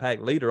high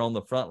impact leader on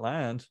the front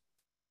lines.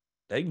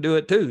 They can do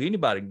it too.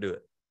 Anybody can do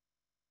it.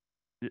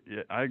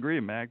 Yeah, I agree,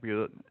 Mac,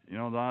 because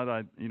now that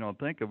I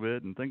think of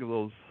it and think of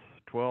those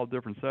 12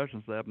 different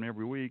sessions that happen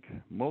every week.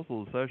 Most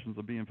of the sessions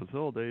are being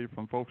facilitated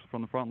from folks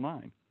from the front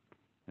line.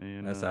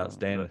 And That's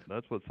outstanding.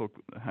 That's what's so.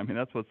 I mean,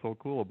 that's what's so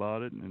cool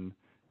about it. And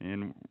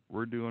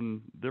we're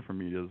doing different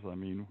medias. I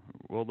mean,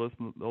 they'll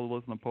listen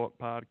to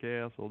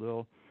podcasts, or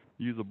they'll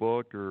use a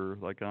book, or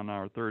like on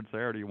our third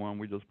Saturday one,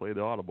 we just play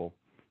the Audible.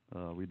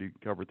 We do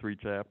cover 3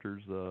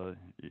 chapters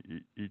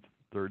each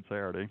third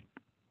Saturday.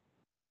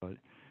 But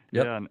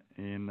Yep. yeah,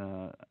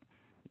 and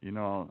you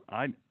know,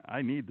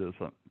 I need this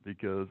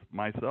because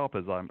myself,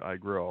 as I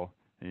grow,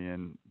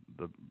 and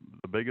the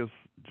biggest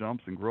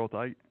jumps in growth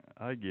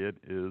I get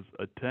is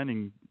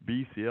attending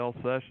BCL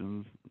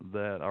sessions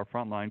that our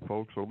frontline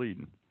folks are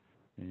leading,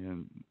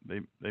 and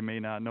they may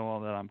not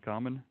know that I'm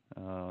coming.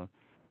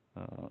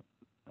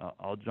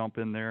 I'll jump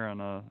in there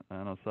on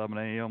a 7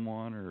 a.m.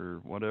 one or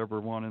whatever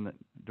one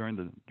during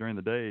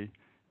the day,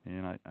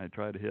 and I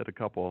try to hit a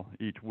couple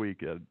each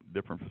week at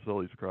different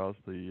facilities across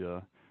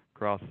the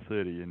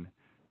city,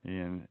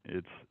 and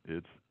it's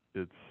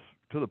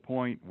to the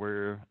point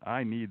where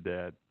I need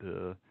that.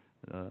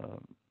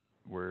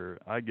 Where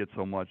I get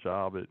so much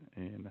out of it,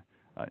 and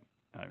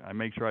I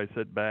make sure I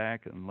sit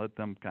back and let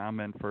them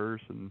comment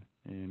first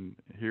and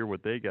hear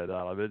what they get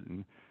out of it,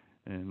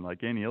 and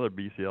like any other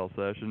BCL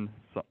session,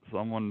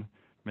 someone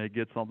may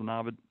get something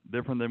out of it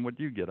different than what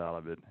you get out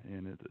of it,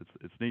 and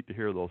it's neat to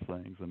hear those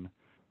things, and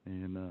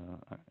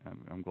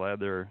I'm glad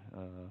they're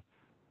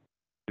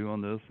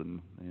doing this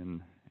and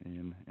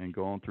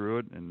going through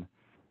it. And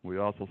we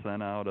also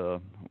sent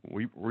out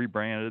we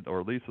rebranded,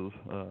 or Lisa's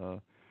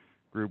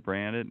group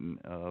branded,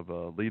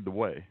 of Lead the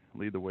Way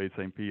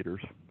St.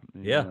 Peter's.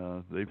 And,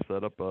 Yeah. They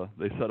set up a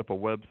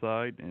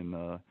website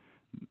and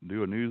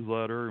do a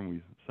newsletter, and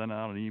we send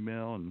out an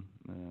email, and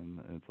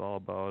it's all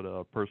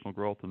about personal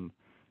growth and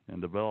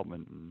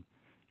development,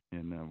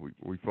 and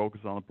we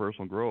focus on the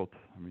personal growth.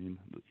 I mean,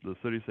 the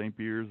city of St.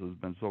 Peter's has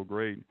been so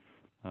great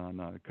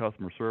on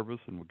customer service,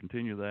 and we'll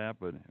continue that.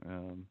 But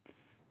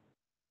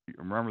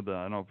remember that,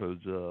 I don't know if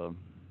it was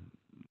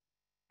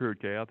Kurt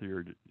Cathy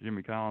or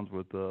Jimmy Collins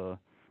with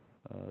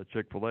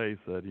Chick-fil-A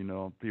said, you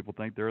know, people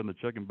think they're in the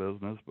chicken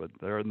business, but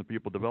they're in the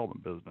people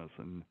development business,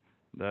 and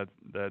that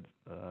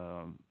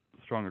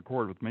strung a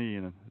chord with me,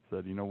 and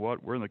said, you know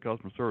what, we're in the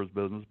customer service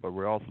business, but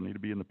we also need to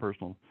be in the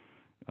personal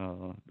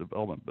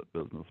development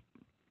business,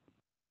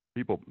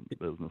 people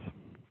business.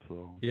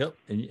 So Yep,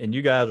 and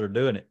you guys are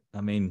doing it.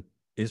 I mean,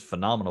 it's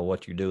phenomenal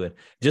what you're doing.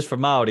 Just for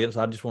my audience,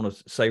 I just want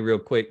to say real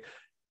quick,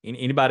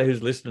 anybody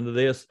who's listening to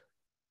this,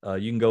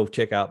 you can go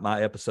check out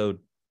my episode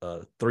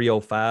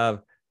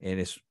 305, and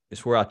it's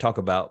where I talk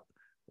about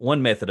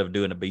one method of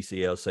doing a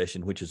BCL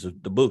session, which is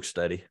the book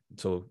study.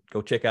 So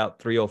go check out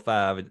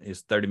 305.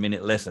 It's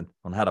 30-minute lesson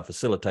on how to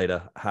facilitate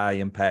a high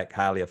impact,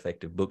 highly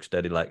effective book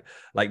study like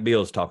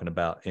Bill's talking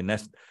about. And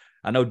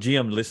I know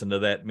Jim listened to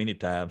that many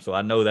times, so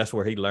I know that's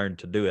where he learned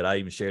to do it. I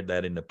even shared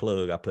that in the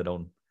plug I put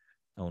on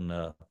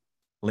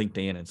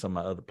LinkedIn and some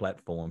of my other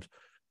platforms.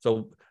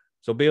 So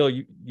Bill,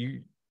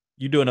 you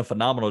doing a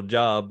phenomenal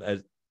job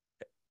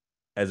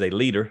as a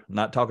leader. I'm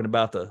not talking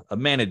about a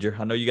manager.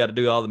 I know you got to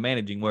do all the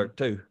managing work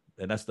too,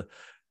 and that's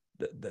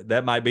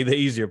that might be the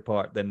easier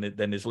part than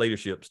this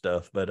leadership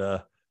stuff.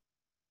 But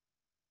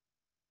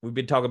we've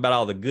been talking about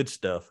all the good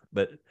stuff,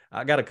 but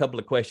I got a couple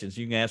of questions.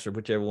 You can answer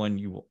whichever one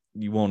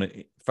you want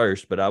it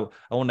first. But I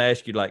want to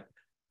ask you, like,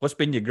 what's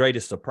been your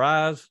greatest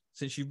surprise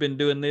since you've been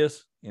doing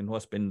this, and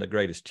what's been the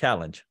greatest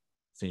challenge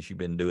since you've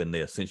been doing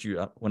this?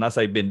 When I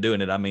say been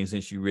doing it, I mean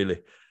since you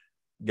really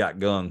got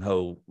gung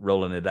ho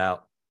rolling it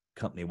out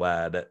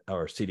company-wide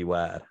or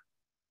city-wide.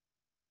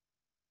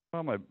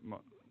 Well,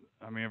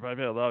 I mean, if I've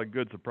had a lot of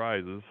good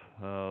surprises,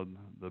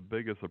 the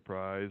biggest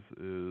surprise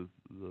is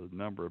the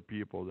number of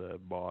people that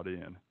have bought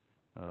in.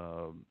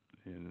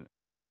 And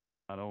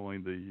not only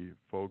the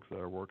folks that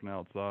are working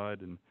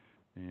outside and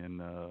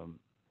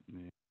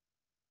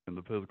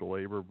the physical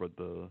labor, but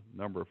the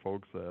number of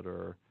folks that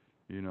are,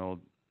 you know,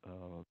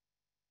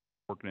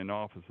 working in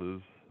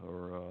offices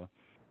or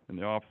in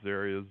the office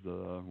areas,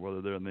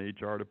 whether they're in the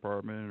HR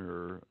department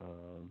or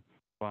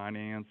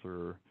finance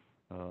or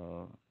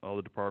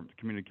other departments,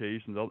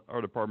 communications,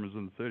 our departments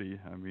in the city.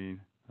 I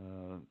mean,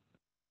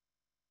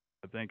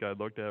 I think I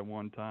looked at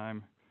one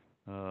time,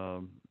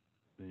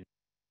 it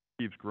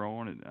keeps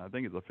growing, and I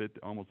think it's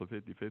almost a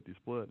 50-50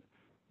 split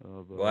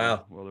of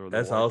wow, whether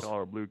that's they're white awesome.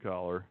 collar or blue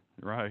collar,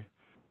 right?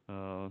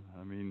 I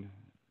mean,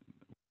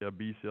 we have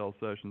BCL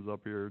sessions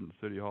up here in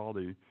City Hall.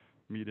 They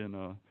meet in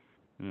a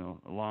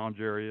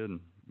lounge area and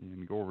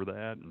go over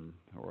that,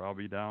 or I'll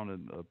be down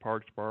in the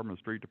Parks Department,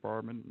 Street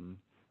Department,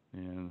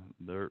 and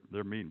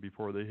they're meeting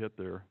before they hit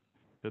the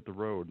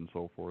road and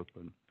so forth.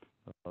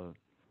 But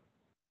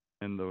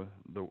and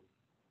the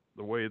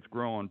way it's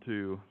growing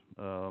too.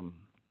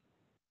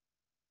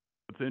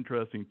 What's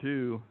interesting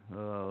too,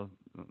 I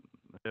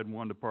had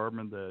one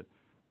department that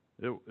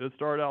it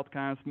started out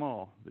kind of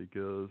small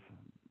because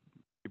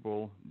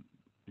people,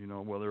 you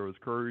know, whether it was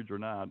courage or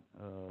not,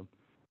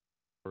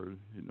 or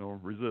you know,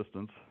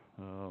 resistance.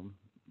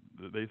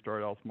 They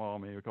started out small,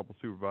 maybe a couple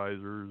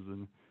supervisors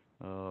and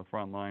a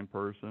frontline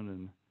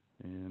person,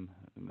 and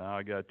now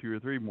I got 2 or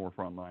 3 more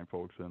frontline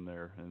folks in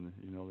there, and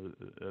you know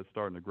it's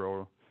starting to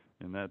grow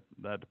in that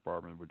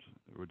department, which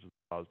is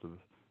positive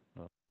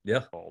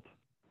Yeah. result.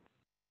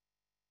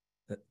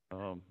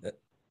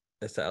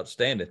 That's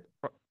outstanding.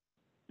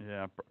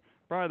 Yeah,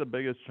 probably the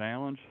biggest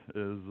challenge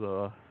is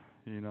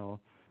you know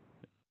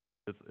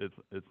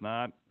it's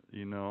not,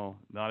 you know,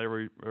 not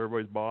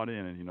everybody's bought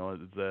in, and you know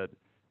it's that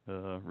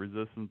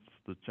resistance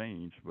to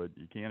change, but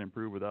you can't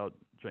improve without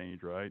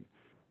change, right?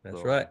 That's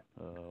So right.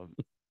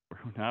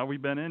 now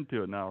we've been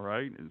into it now,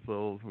 right? And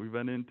so we've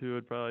been into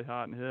it probably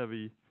hot and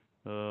heavy,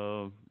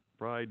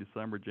 probably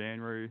December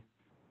 22,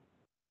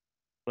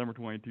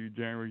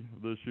 January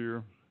of this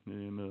year,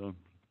 and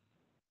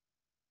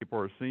people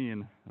are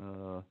seeing,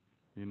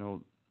 you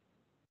know,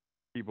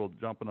 people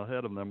jumping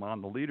ahead of them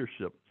on the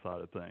leadership side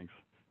of things,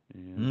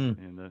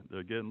 and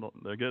they're getting a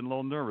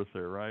little nervous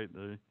there, right?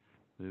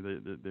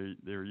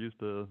 They're used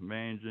to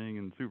managing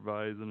and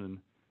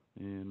supervising,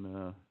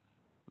 and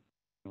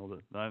you know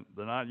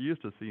they're not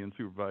used to seeing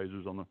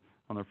supervisors on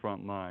the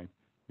front line,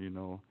 you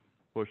know,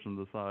 push them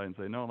to the side and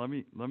say, no, let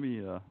me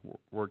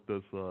work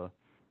this,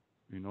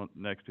 you know,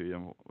 next to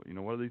you. You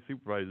know, what are these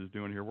supervisors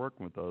doing here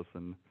working with us?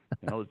 And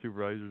other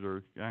supervisors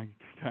are kind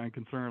of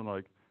concerned,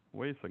 like,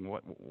 wait a second,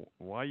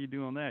 why are you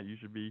doing that? You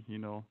should be, you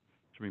know,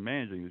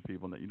 managing these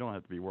people, and that you don't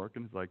have to be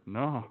working. It's like,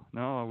 no,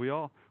 we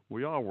all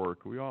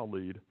work, we all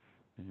lead,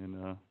 and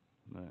I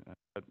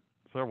got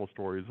several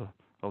stories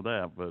of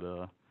that, but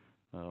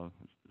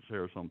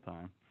share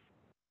sometime.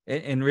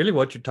 And really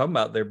what you're talking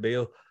about there,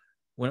 Bill,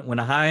 when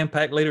a high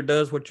impact leader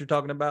does what you're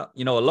talking about,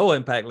 you know, a low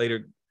impact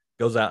leader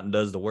goes out and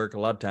does the work. A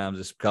lot of times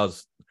it's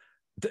because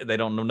they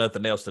don't know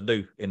nothing else to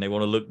do and they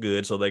want to look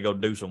good, so they go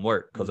do some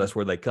work because that's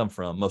where they come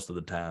from most of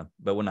the time.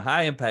 But when the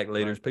high impact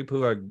leaders, people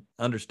who are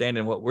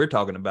understanding what we're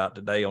talking about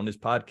today on this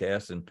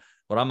podcast and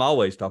what I'm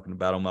always talking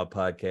about on my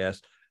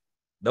podcast,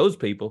 those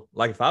people,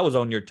 like if I was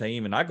on your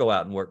team and I go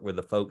out and work with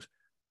the folks,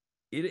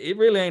 it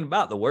really ain't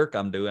about the work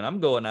I'm doing.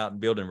 I'm going out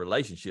and building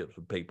relationships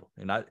with people.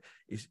 And I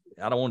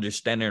don't want to just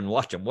stand there and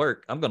watch them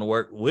work. I'm going to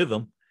work with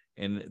them,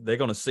 and they're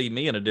going to see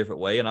me in a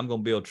different way, and I'm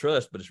going to build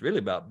trust. But it's really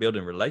about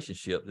building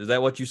relationships. Is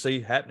that what you see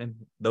happening?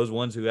 Those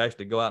ones who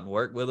actually go out and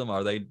work with them,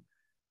 are they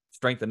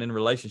strengthening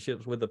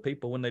relationships with the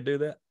people when they do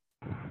that?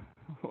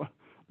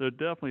 They're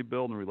definitely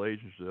building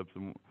relationships,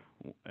 and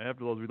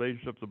after those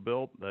relationships are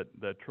built,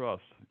 that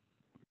trust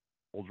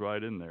holds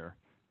right in there.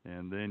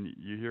 And then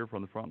you hear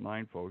from the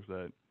frontline folks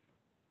that,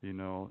 you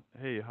know,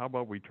 hey, how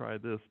about we try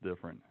this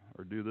different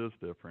or do this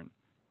different,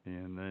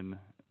 and then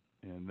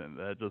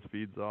that just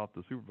feeds off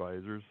the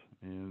supervisors,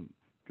 and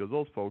because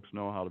those folks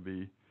know how to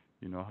be,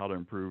 you know, how to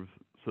improve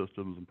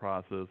systems and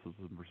processes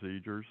and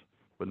procedures,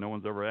 but no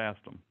one's ever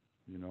asked them,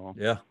 you know.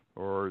 Yeah.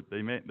 Or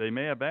they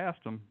may have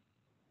asked them,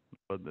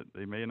 but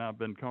they may not have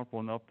been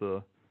comfortable enough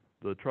to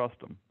trust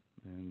them,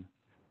 and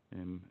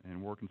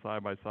working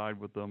side by side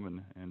with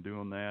them and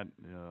doing that.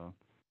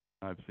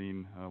 I've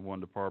seen one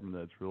department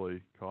that's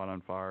really caught on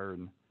fire,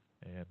 and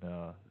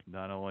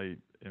not only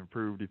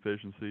improved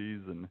efficiencies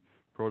and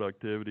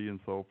productivity and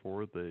so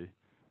forth, they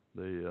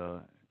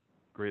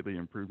greatly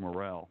improved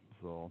morale.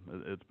 So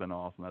it's been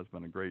awesome. That's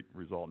been a great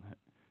result.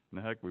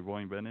 And heck, we've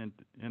only been in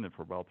it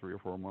for about 3 or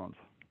 4 months.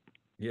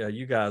 Yeah,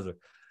 you guys are.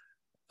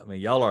 I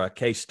mean, y'all are a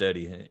case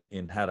study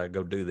in how to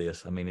go do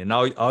this. I mean, and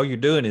all you're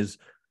doing is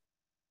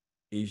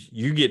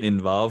you getting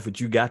involved. What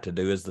you got to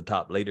do as the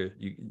top leader,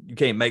 you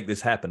can't make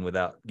this happen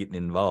without getting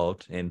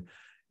involved, and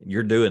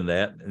you're doing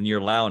that, and you're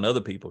allowing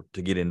other people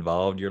to get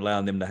involved. You're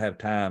allowing them to have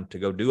time to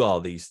go do all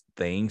these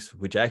things,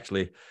 which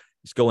actually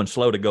is going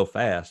slow to go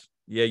fast.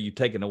 Yeah, you're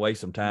taking away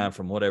some time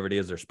from whatever it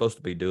is they're supposed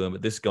to be doing,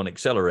 but this is going to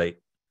accelerate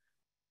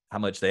how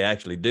much they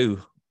actually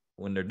do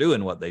when they're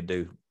doing what they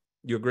do.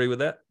 You agree with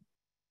that?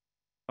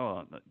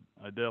 Oh,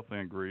 I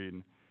definitely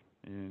agree,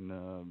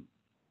 and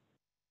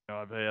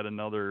I've had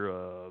another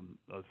a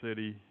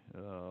city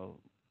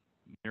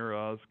near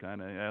us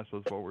kind of asked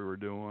us what we were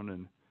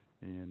doing,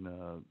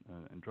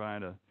 and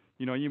trying to,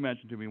 you know, you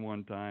mentioned to me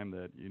one time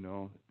that, you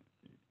know,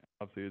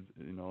 obviously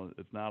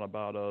it's not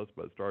about us,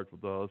 but it starts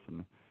with us,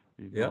 and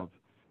you know,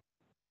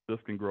 this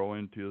can grow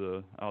into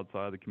the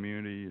outside the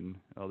community and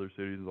other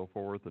cities and so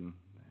forth. And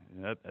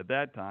at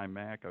that time,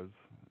 Mac, I was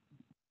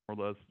more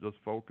or less just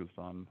focused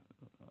on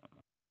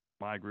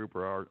my group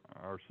or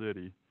our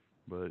city.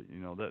 But you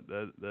know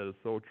that is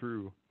so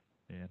true.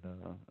 And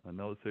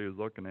another city was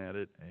looking at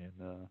it,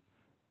 and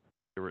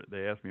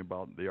they asked me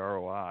about the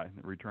ROI,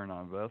 the return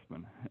on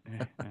investment,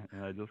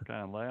 and I just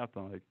kind of laughed.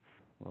 I'm like,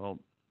 well,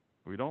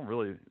 we don't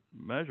really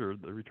measure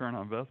the return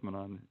on investment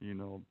on, you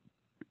know,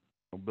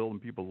 building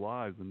people's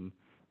lives and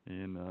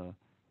in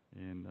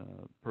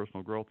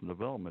personal growth and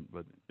development,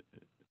 but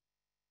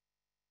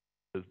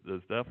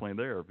it's definitely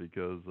there,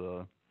 because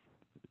you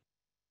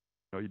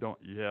know,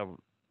 you have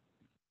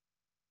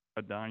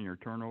cut down your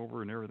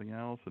turnover and everything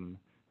else, and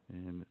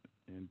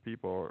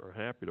people are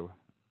happy to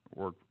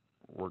work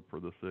for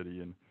the city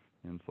and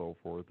so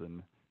forth,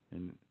 and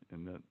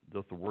that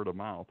just the word of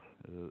mouth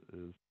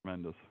is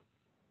tremendous.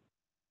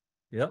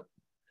 Yep.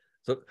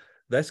 So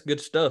that's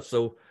good stuff.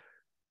 So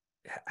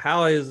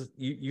how is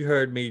you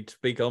heard me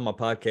speak on my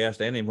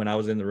podcast and when I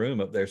was in the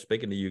room up there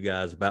speaking to you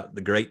guys about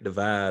the Great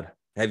Divide?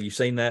 Have you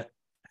seen that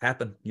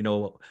happen? You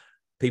know,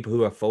 people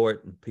who are for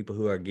it and people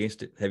who are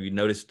against it. Have you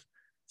noticed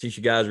since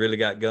you guys really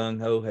got gung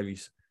ho? Have you?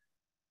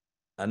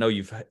 I know Oh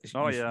you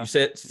yeah.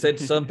 said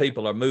some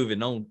people are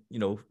moving on. You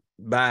know,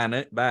 buying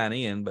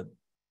in, but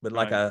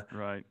like Right,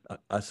 right.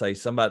 I say,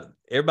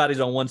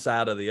 everybody's on one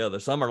side or the other.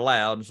 Some are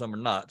loud and some are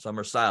not. Some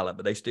are silent,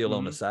 but they still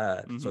on the Mhm.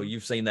 side. So Mhm.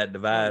 you've seen that Oh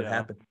divide yeah.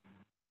 happen.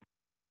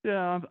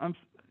 Yeah, I'm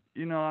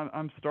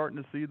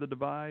starting to see the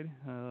divide.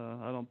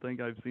 I don't think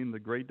I've seen the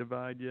great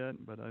divide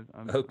yet, but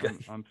Okay.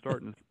 I'm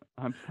starting to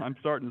I'm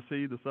starting to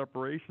see the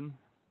separation.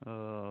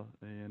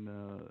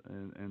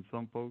 And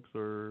some folks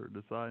are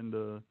deciding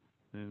to,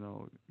 you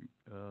know,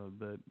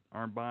 that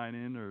aren't buying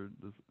in or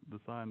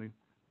deciding to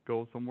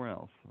go somewhere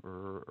else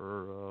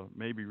or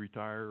maybe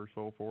retire or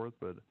so forth.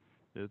 But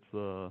it's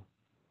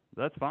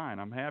that's fine.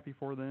 I'm happy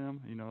for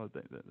them. You know,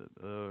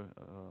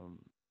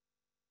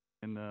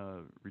 and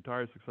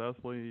retire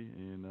successfully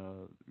and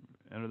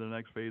enter the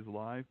next phase of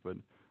life. But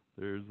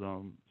there's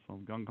some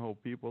gung ho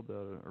people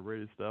that are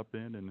ready to step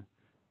in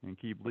and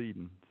keep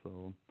leading.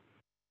 So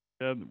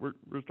yeah,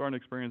 we're starting to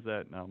experience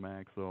that now,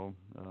 Max. So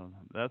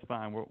that's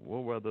fine.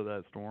 We'll weather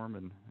that storm,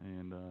 and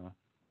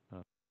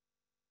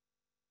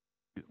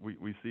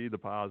we see the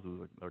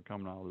positives that are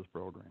coming out of this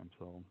program.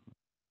 So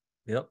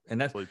Yep. really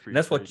And that's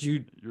appreciate what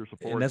you your and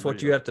support that's and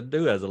what you video. have to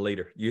do as a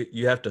leader.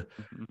 You have to,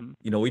 Mm-hmm.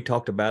 you know, we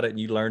talked about it and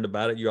you learned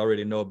about it. You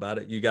already know about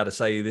it. You got to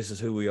say, this is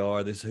who we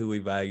are. This is who we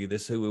value.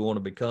 This is who we want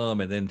to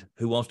become. And then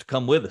who wants to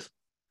come with us.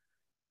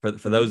 For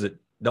Mm-hmm. those that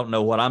don't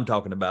know what I'm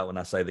talking about when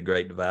I say the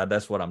Great Divide,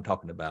 that's what I'm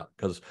talking about.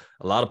 Because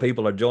a lot of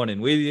people are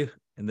joining with you.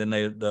 And then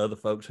the other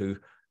folks who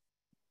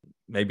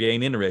maybe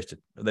ain't interested.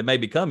 They may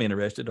become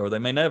interested or they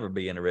may never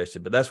be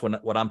interested. But that's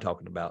what I'm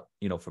talking about,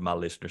 you know, for my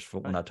listeners, for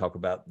when Right. I talk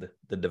about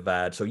the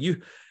divide. So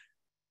you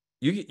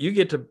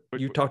get to,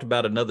 you talked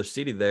about another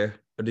city there.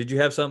 Or did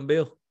you have something,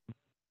 Bill?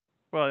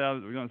 Well, I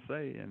was going to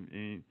say,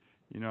 and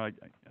you know,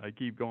 I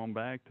keep going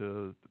back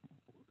to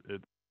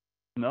it's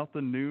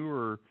nothing new,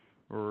 or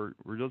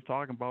we're just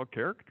talking about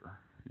character.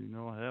 You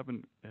know,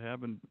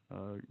 having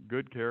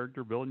good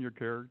character, building your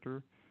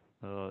character,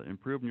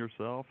 improving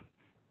yourself,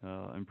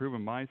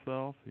 improving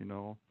myself. You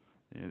know,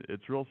 and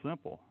it's real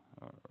simple.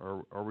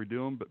 Are we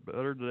doing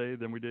better today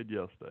than we did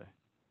yesterday?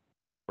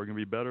 Are we going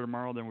to be better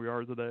tomorrow than we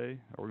are today?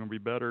 Are we going to be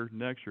better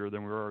next year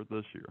than we are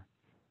this year?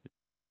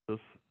 This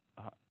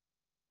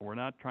We're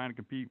not trying to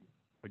compete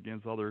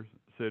against other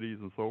cities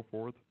and so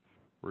forth.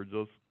 We're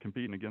just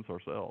competing against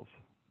ourselves,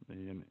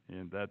 and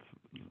that's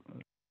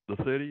the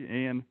city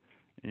and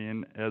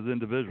as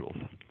individuals.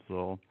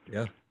 So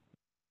Yeah.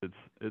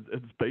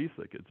 it's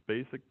basic. It's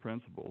basic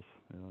principles.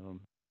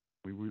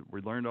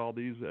 We learned all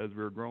these as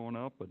we were growing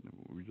up, but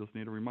we just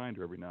need a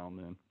reminder every now and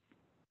then.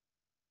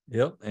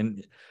 Yep.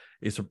 And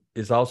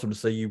it's awesome to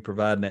see you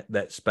providing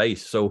that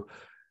space. So,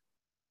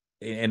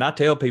 and I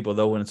tell people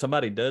though, when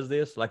somebody does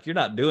this, like you're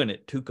not doing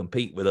it to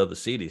compete with other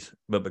cities,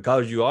 but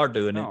because you are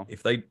doing it, No,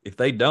 if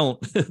they don't,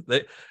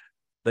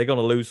 they're going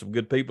to lose some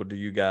good people to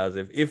you guys.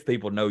 If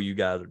people know you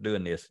guys are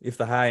doing this, if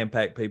the high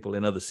impact people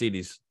in other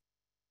cities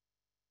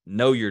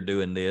know you're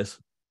doing this,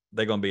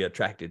 they're going to be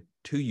attracted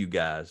to you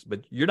guys.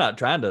 But you're not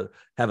trying to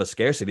have a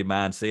scarcity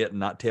mindset and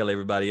not tell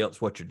everybody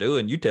else what you're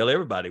doing. You tell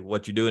everybody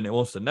what you're doing that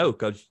wants to know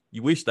because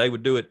you wish they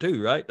would do it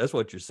too, right? That's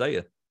what you're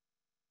saying.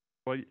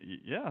 well,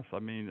 yes. I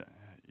mean,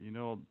 you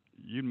know,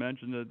 you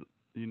mentioned it.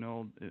 You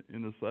know,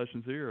 in the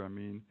sessions here. I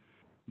mean,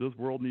 this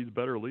world needs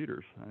better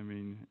leaders. I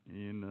mean,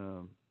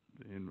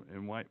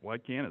 and why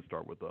can't it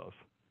start with us?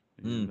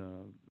 And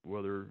Mm,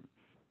 whether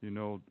you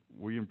know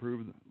we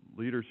improve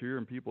leaders here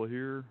and people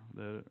here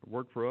that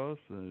work for us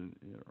and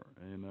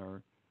in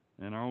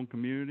our own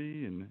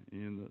community and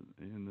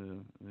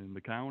in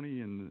the county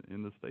and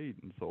in the state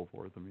and so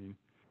forth. I mean,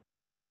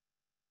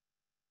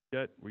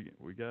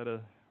 we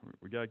gotta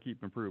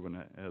keep improving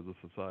as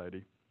a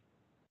society.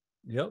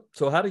 yep.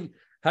 So how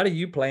do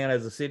you plan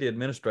as a city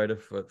administrator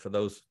for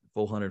those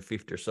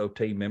 450 or so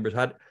team members?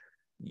 How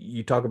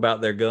you talk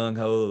about their gung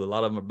ho? A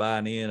lot of them are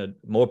buying in, and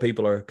more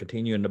people are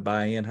continuing to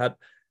buy in.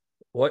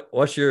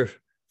 What's your,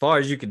 far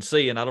as you can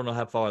see, and I don't know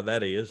how far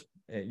that is,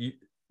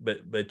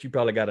 but you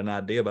probably got an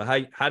idea.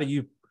 But how do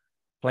you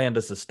plan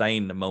to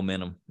sustain the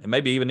momentum and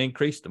maybe even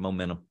increase the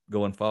momentum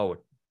going forward?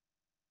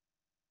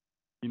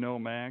 You know,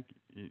 Mac,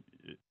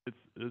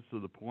 it's to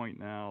the point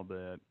now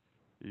that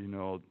you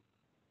know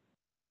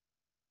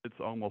it's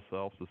almost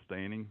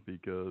self-sustaining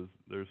because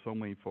there's so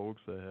many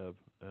folks that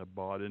have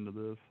bought into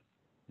this,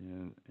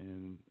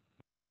 and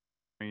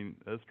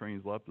that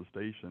train's left the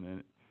station,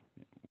 and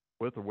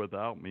with or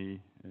without me,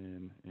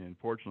 and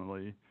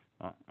fortunately,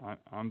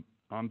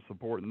 I'm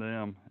supporting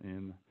them,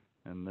 and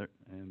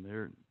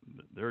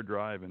they're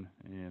driving,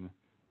 and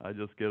I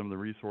just get them the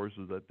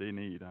resources that they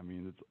need. I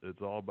mean,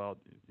 it's all about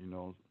you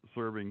know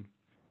serving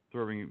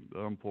the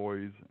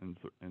employees and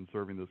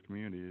serving this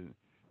community.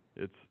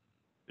 It's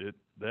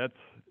That's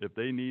if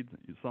they need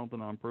something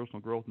on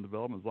personal growth and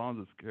development, as long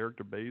as it's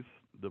character based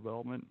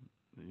development,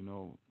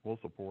 we'll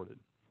support it.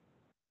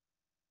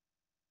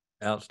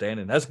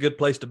 Outstanding. That's a good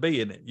place to be,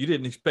 isn't it? You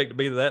didn't expect to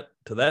be to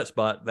that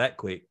spot that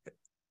quick,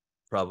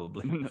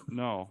 probably.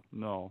 No,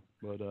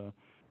 but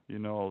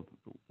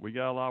we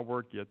got a lot of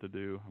work yet to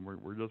do.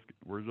 We're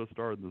just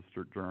starting this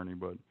journey,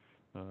 but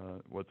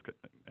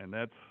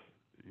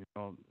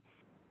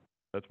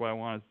that's why I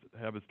want to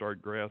have it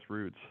start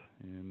grassroots,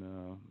 and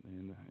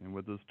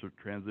with this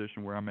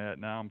transition where I'm at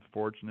now, I'm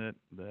fortunate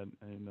that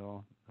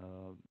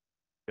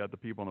got the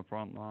people on the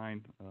front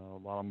line. A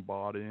lot of them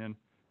bought in.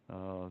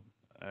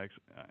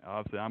 Actually,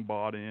 obviously, I'm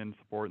bought in,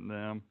 supporting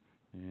them,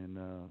 and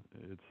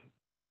it's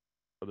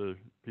whether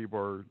people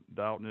are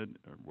doubting it,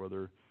 or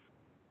whether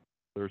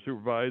they're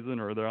supervising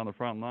or they're on the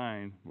front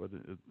line, whether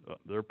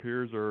their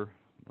peers are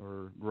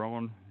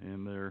growing,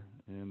 and their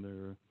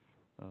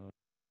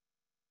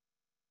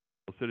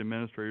city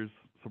administrators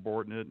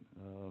supporting it.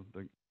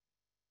 They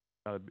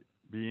got to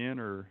be in,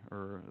 or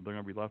they're going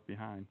to be left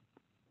behind.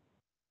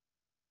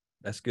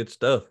 That's good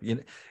stuff.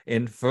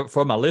 And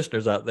for my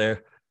listeners out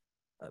there,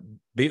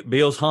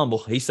 Bill's humble.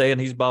 He's saying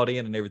he's bought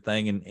in and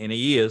everything, and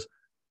he is.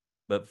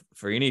 But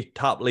for any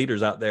top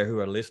leaders out there who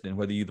are listening,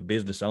 whether you're the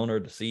business owner,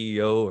 the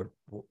CEO, or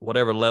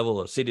whatever level,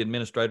 a city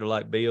administrator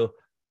like Bill,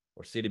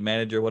 or city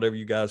manager, whatever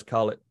you guys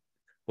call it,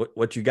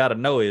 what you got to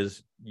know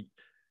is,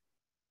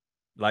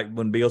 like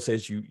when Bill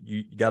says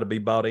you got to be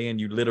bought in,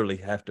 you literally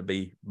have to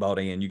be bought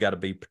in. You got to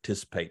be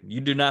participating.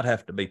 You do not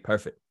have to be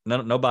perfect.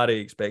 Nobody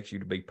expects you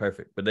to be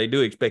perfect, but they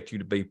do expect you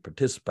to be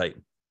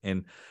participating.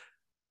 And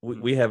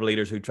we have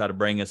leaders who try to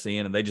bring us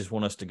in, and they just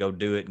want us to go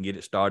do it and get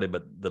it started,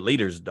 but the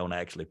leaders don't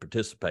actually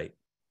participate.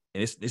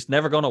 And it's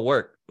never going to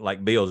work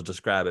like Bill's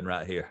describing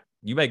right here.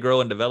 You may grow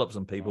and develop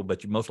some people,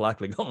 but you're most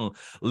likely going to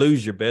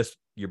lose your best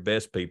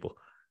people,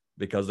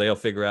 because they'll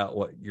figure out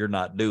what you're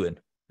not doing.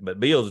 But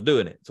Bill's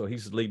doing it, so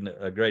he's leading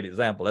a great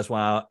example. That's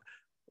why I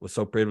was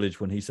so privileged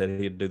when he said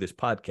he'd do this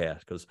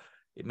podcast, because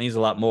it means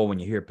a lot more when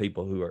you hear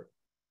people who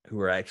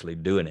are actually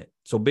doing it.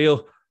 So,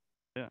 Bill,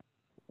 yeah,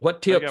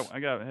 what tips? I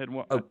had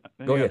one.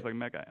 Go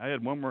ahead. I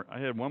had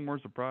one more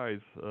surprise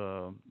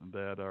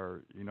that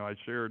I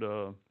shared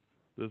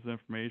this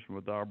information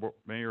with our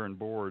mayor and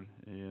board,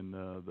 and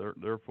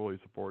they're fully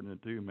supporting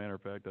it too. Matter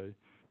of fact,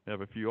 I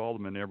have a few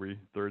aldermen every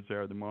third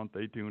Saturday of the month.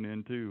 They tune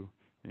in too,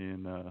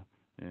 and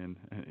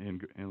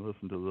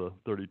listen to the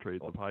 30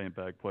 traits of high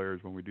impact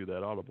players when we do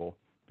that Audible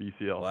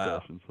BCL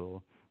session.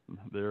 So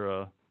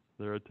they're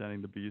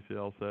attending the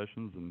BCL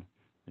sessions,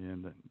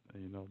 and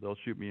they'll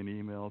shoot me an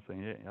email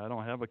saying, "Hey, I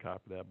don't have a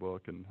copy of that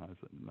book," and I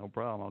said, "No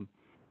problem,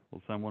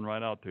 we'll send one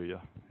right out to you."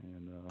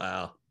 And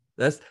wow,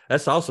 that's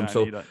awesome.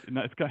 So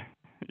it's kind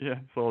yeah.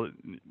 So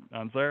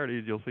on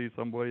Saturdays you'll see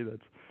somebody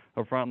that's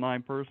a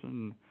frontline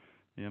person,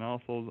 and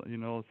also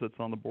sits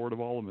on the board of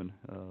aldermen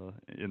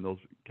in those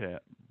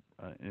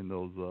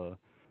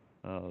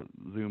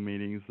Zoom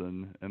meetings,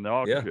 and they're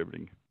all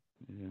contributing.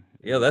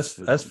 Yeah,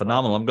 that's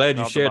phenomenal. I'm glad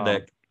you shared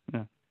that.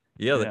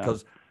 Yeah,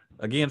 because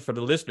again, for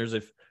the listeners,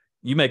 if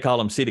you may call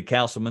them city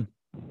councilmen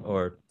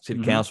or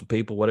city council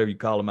people, whatever you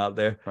call them out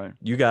there, right.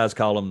 You guys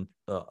call them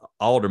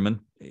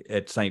aldermen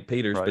at St.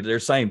 Peter's, right. But they're the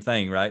same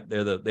thing, right?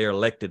 They're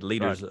elected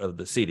leaders of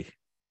the city.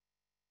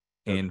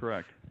 That's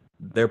correct.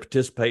 They're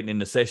participating in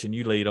the session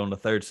you lead on the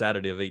third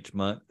Saturday of each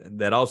month.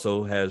 That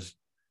also has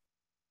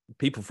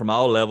people from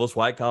all levels,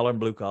 white collar and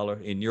blue collar,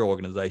 in your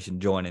organization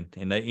joining,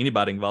 and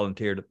anybody can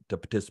volunteer to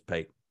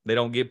participate. They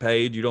don't get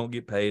paid. You don't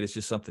get paid. It's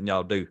just something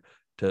y'all do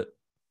to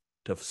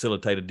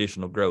facilitate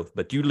additional growth.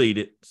 But you lead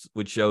it,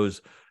 which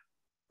shows,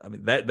 I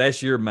mean,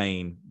 that's your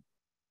main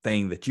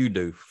thing that you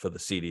do for the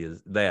city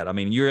is that. I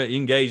mean, you're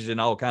engaged in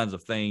all kinds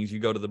of things. You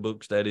go to the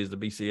book studies, the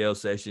BCL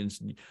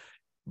sessions,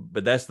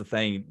 but that's the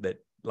thing that,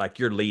 like,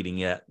 you're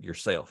leading at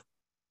yourself.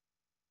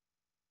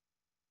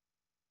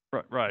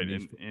 Right,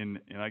 and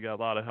I got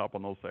a lot of help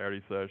on those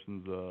Saturday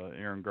sessions.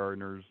 Aaron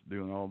Gardner's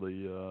doing all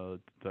the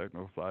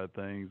technical side of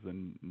things,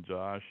 and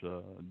Josh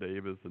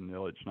Davis and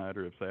Elliot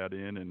Schneider have sat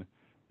in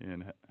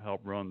and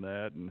helped run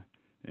that. And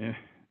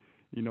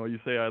you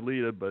say I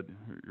lead it, but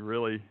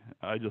really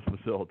I just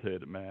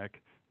facilitate it,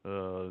 Mac.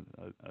 I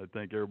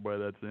think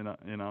everybody that's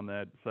in on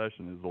that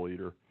session is the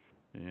leader.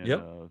 And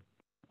yep.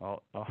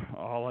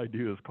 All I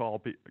do is call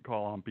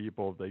on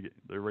people if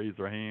they raise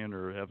their hand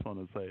or have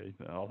something to say.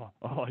 All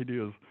I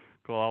do is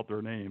call out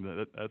their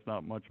name. That's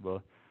not much of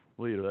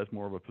a leader. That's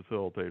more of a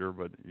facilitator.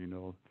 But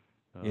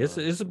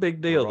it's a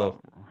big deal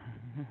though.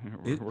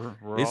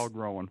 We're all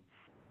growing.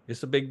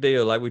 It's a big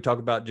deal. Like we talk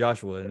about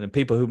Joshua, and the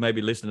people who may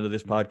be listening to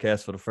this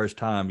podcast for the first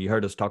time, you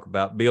heard us talk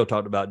about, Bill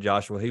talked about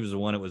Joshua. He was the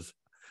one that was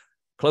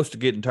close to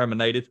getting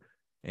terminated.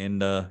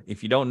 And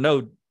if you don't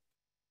know,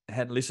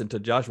 hadn't listened to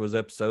Joshua's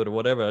episode or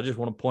whatever, I just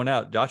want to point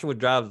out Joshua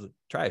drives a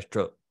trash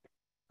truck.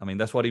 I mean,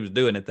 that's what he was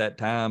doing at that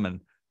time,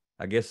 and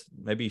I guess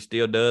maybe he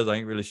still does. I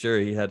ain't really sure.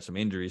 He had some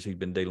injuries he's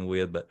been dealing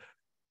with, but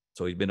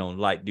so he's been on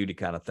light duty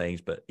kind of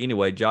things. But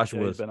anyway,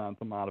 Joshua's been on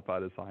some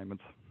modified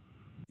assignments.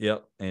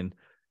 Yep, and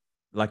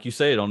like you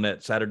said on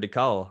that Saturday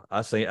call,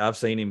 I've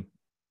seen him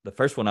the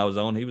first one I was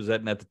on, he was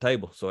sitting at the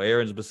table. So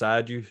Aaron's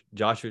beside you,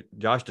 Josh,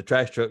 the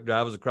trash truck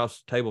driver's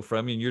across the table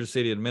from you, and you're the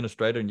city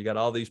administrator, and you got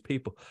all these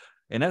people.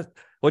 And that's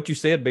what you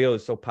said, Bill,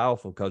 is so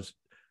powerful because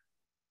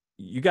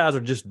you guys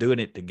are just doing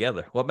it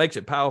together. What makes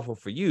it powerful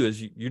for you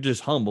is you're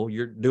just humble.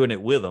 You're doing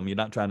it with them. You're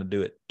not trying to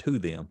do it to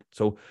them.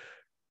 So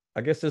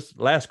I guess this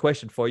last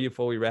question for you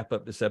before we wrap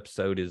up this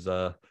episode is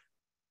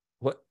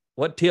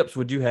what tips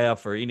would you have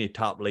for any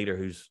top leader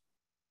who's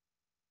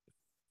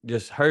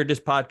just heard this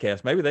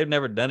podcast? Maybe they've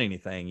never done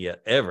anything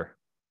yet, ever.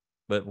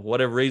 But for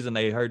whatever reason,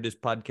 they heard this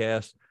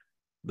podcast.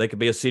 They could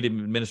be a city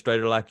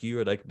administrator like you,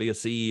 or they could be a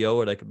CEO,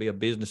 or they could be a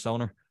business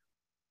owner.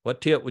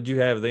 What tip would you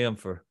have them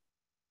for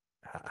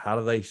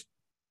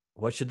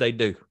what should they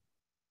do?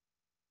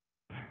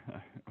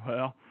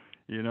 Well,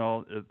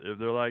 if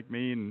they're like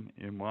me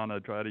and want to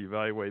try to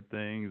evaluate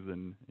things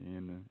and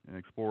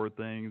explore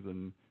things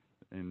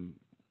and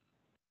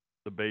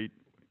debate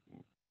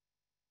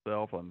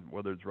self on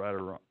whether it's right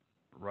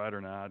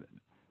or not,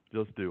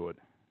 just do it.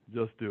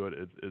 Just do it.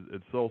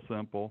 It's so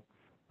simple.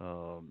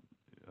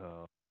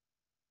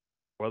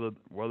 Weather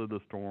the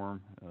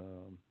storm.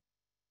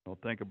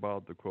 Think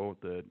about the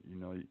quote that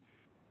you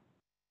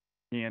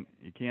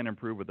can't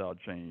improve without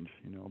change.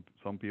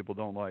 Some people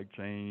don't like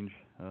change,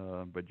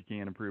 but you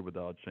can't improve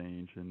without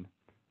change. And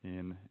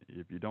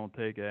if you don't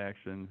take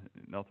action,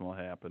 nothing will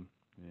happen.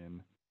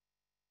 And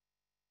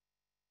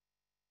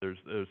there's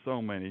so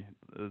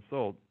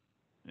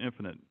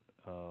infinite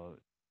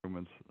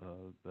improvements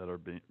that are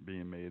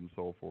being made and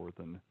so forth.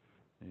 And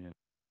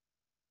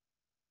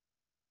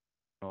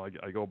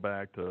I go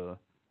back to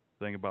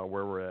think about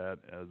where we're at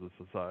as a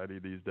society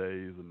these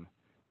days, and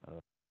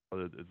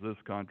whether it's this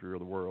country or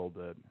the world,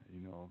 that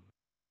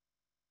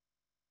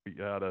we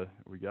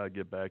gotta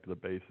get back to the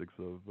basics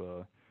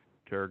of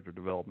character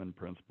development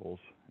principles.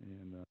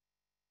 And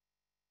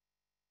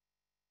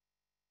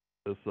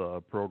this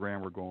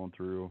program we're going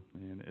through,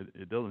 and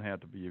it doesn't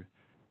have to be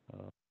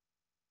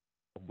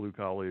blue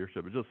collar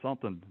leadership. It's just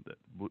something that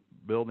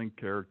building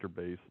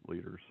character-based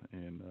leaders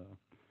and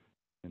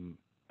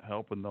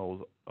helping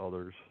those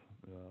others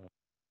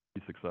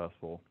be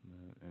successful.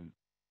 And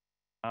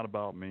it's not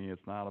about me.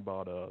 It's not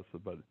about us.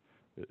 But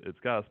it's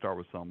got to start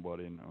with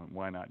somebody. And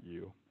why not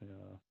you?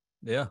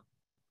 Yeah.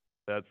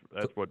 That's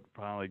what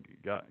finally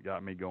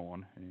got me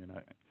going. And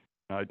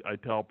I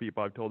tell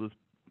people, I've told this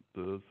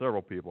to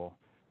several people.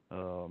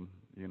 I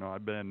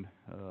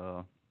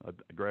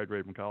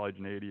graduated from college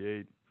in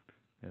 '88.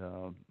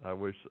 I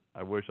wish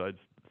I'd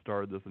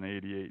started this in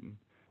 '88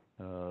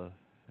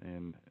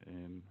 and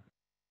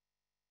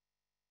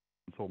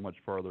so much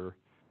farther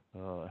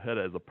ahead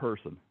as a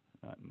person,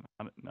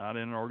 not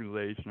in an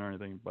organization or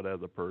anything, but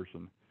as a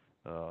person.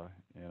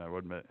 And I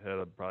would have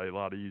had probably a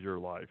lot easier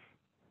life.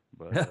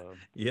 But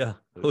yeah,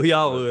 we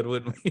all would,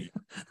 wouldn't we?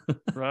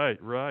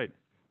 Right.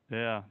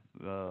 Yeah.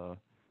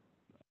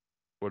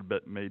 Would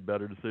have made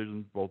better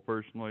decisions both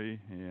personally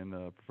and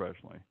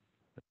professionally.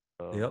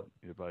 Yep.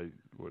 If I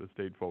would have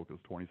stayed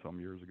focused 20-some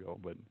years ago,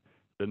 but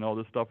didn't know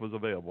this stuff was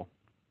available.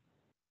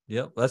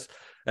 Yep,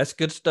 that's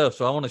good stuff.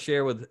 So I want to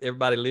share with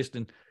everybody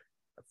listening.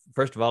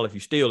 First of all, if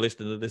you're still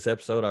listening to this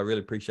episode, I really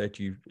appreciate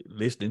you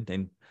listening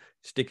and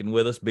sticking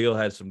with us. Bill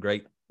had some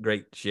great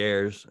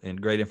shares and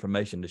great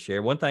information to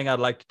share. One thing I'd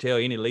like to tell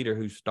any leader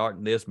who's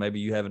starting this, maybe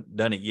you haven't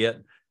done it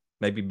yet,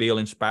 maybe Bill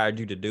inspired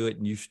you to do it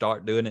and you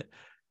start doing it.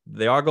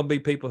 There are going to be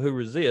people who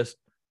resist.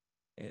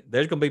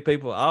 There's going to be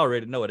people, I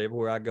already know it,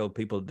 everywhere I go,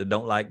 people that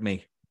don't like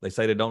me. They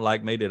say they don't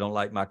like me, they don't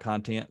like my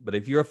content. But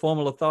if you're a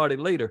formal authority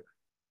leader,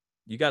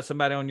 you got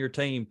somebody on your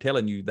team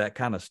telling you that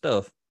kind of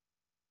stuff,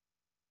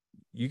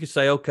 you can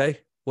say, okay,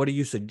 what do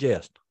you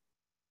suggest?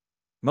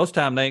 Most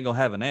time they ain't going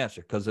to have an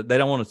answer because they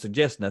don't want to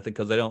suggest nothing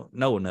because they don't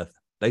know nothing.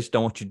 They just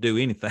don't want you to do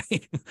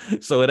anything.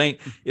 So it ain't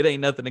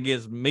nothing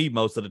against me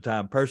most of the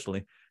time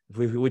personally,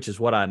 which is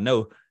what I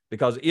know.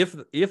 Because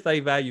if they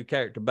value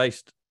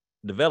character-based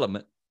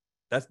development,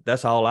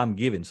 that's all I'm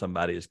giving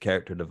somebody is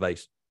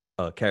character-based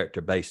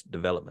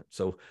development.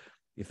 So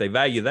if they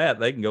value that,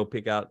 they can go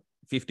pick out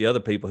 50 other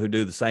people who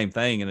do the same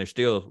thing and they're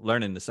still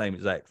learning the same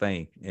exact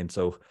thing. And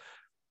so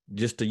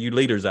just to you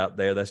leaders out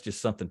there, that's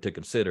just something to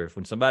consider. If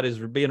when somebody's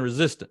being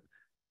resistant,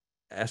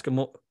 ask them,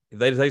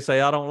 if they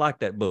say, I don't like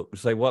that book,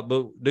 say, what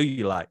book do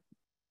you like?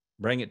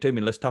 Bring it to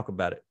me. Let's talk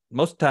about it.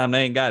 Most of the time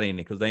they ain't got any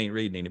because they ain't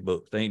reading any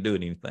books. They ain't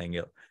doing anything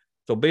else.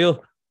 So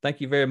Bill,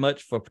 thank you very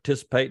much for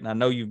participating. I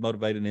know you've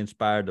motivated and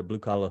inspired the Blue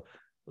Collar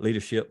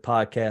Leadership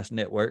Podcast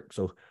Network.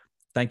 So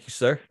thank you,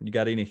 sir. You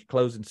got any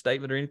closing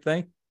statement or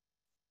anything?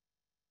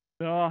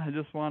 No, I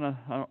just want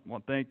to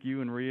thank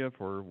you and Rhea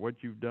for what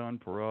you've done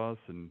for us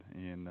and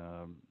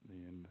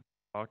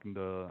talking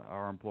to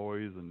our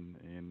employees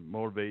and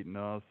motivating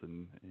us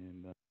and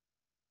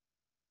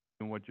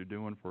doing what you're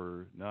doing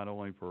for not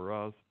only for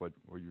us but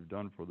what you've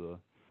done for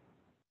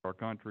our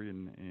country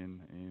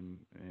and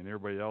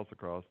everybody else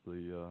across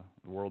the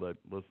world that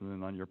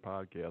listening on your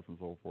podcast and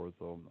so forth.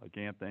 So I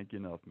can't thank you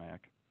enough,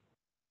 Mac.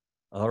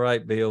 All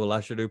right, Bill. Well, I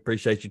sure do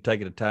appreciate you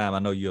taking the time. I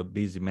know you're a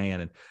busy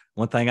man. And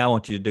one thing I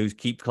want you to do is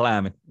keep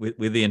climbing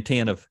with the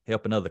intent of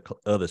helping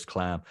others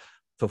climb.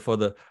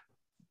 So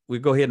we'll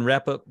go ahead and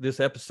wrap up this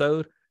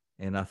episode.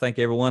 And I thank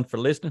everyone for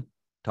listening.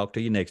 Talk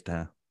to you next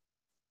time.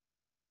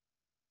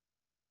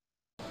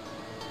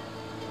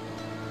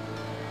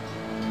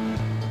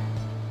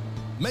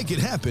 Make it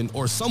happen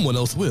or someone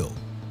else will.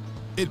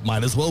 It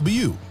might as well be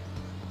you.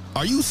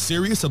 Are you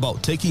serious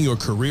about taking your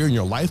career and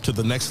your life to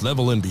the next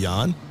level and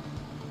beyond?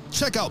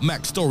 Check out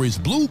Mac Story's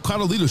Blue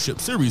Collar Leadership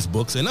series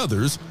books and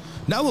others,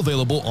 now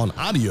available on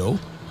audio,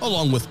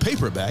 along with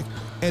paperback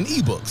and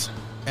ebooks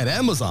at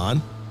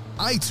Amazon,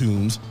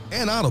 iTunes,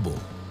 and Audible.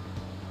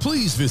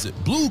 Please visit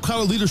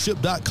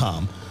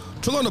bluecollarleadership.com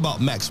to learn about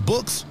Mac's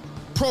books,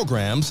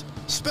 programs,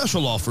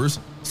 special offers,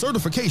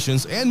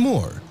 certifications, and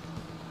more.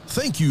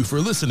 Thank you for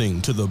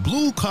listening to the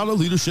Blue Collar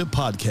Leadership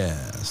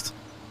Podcast.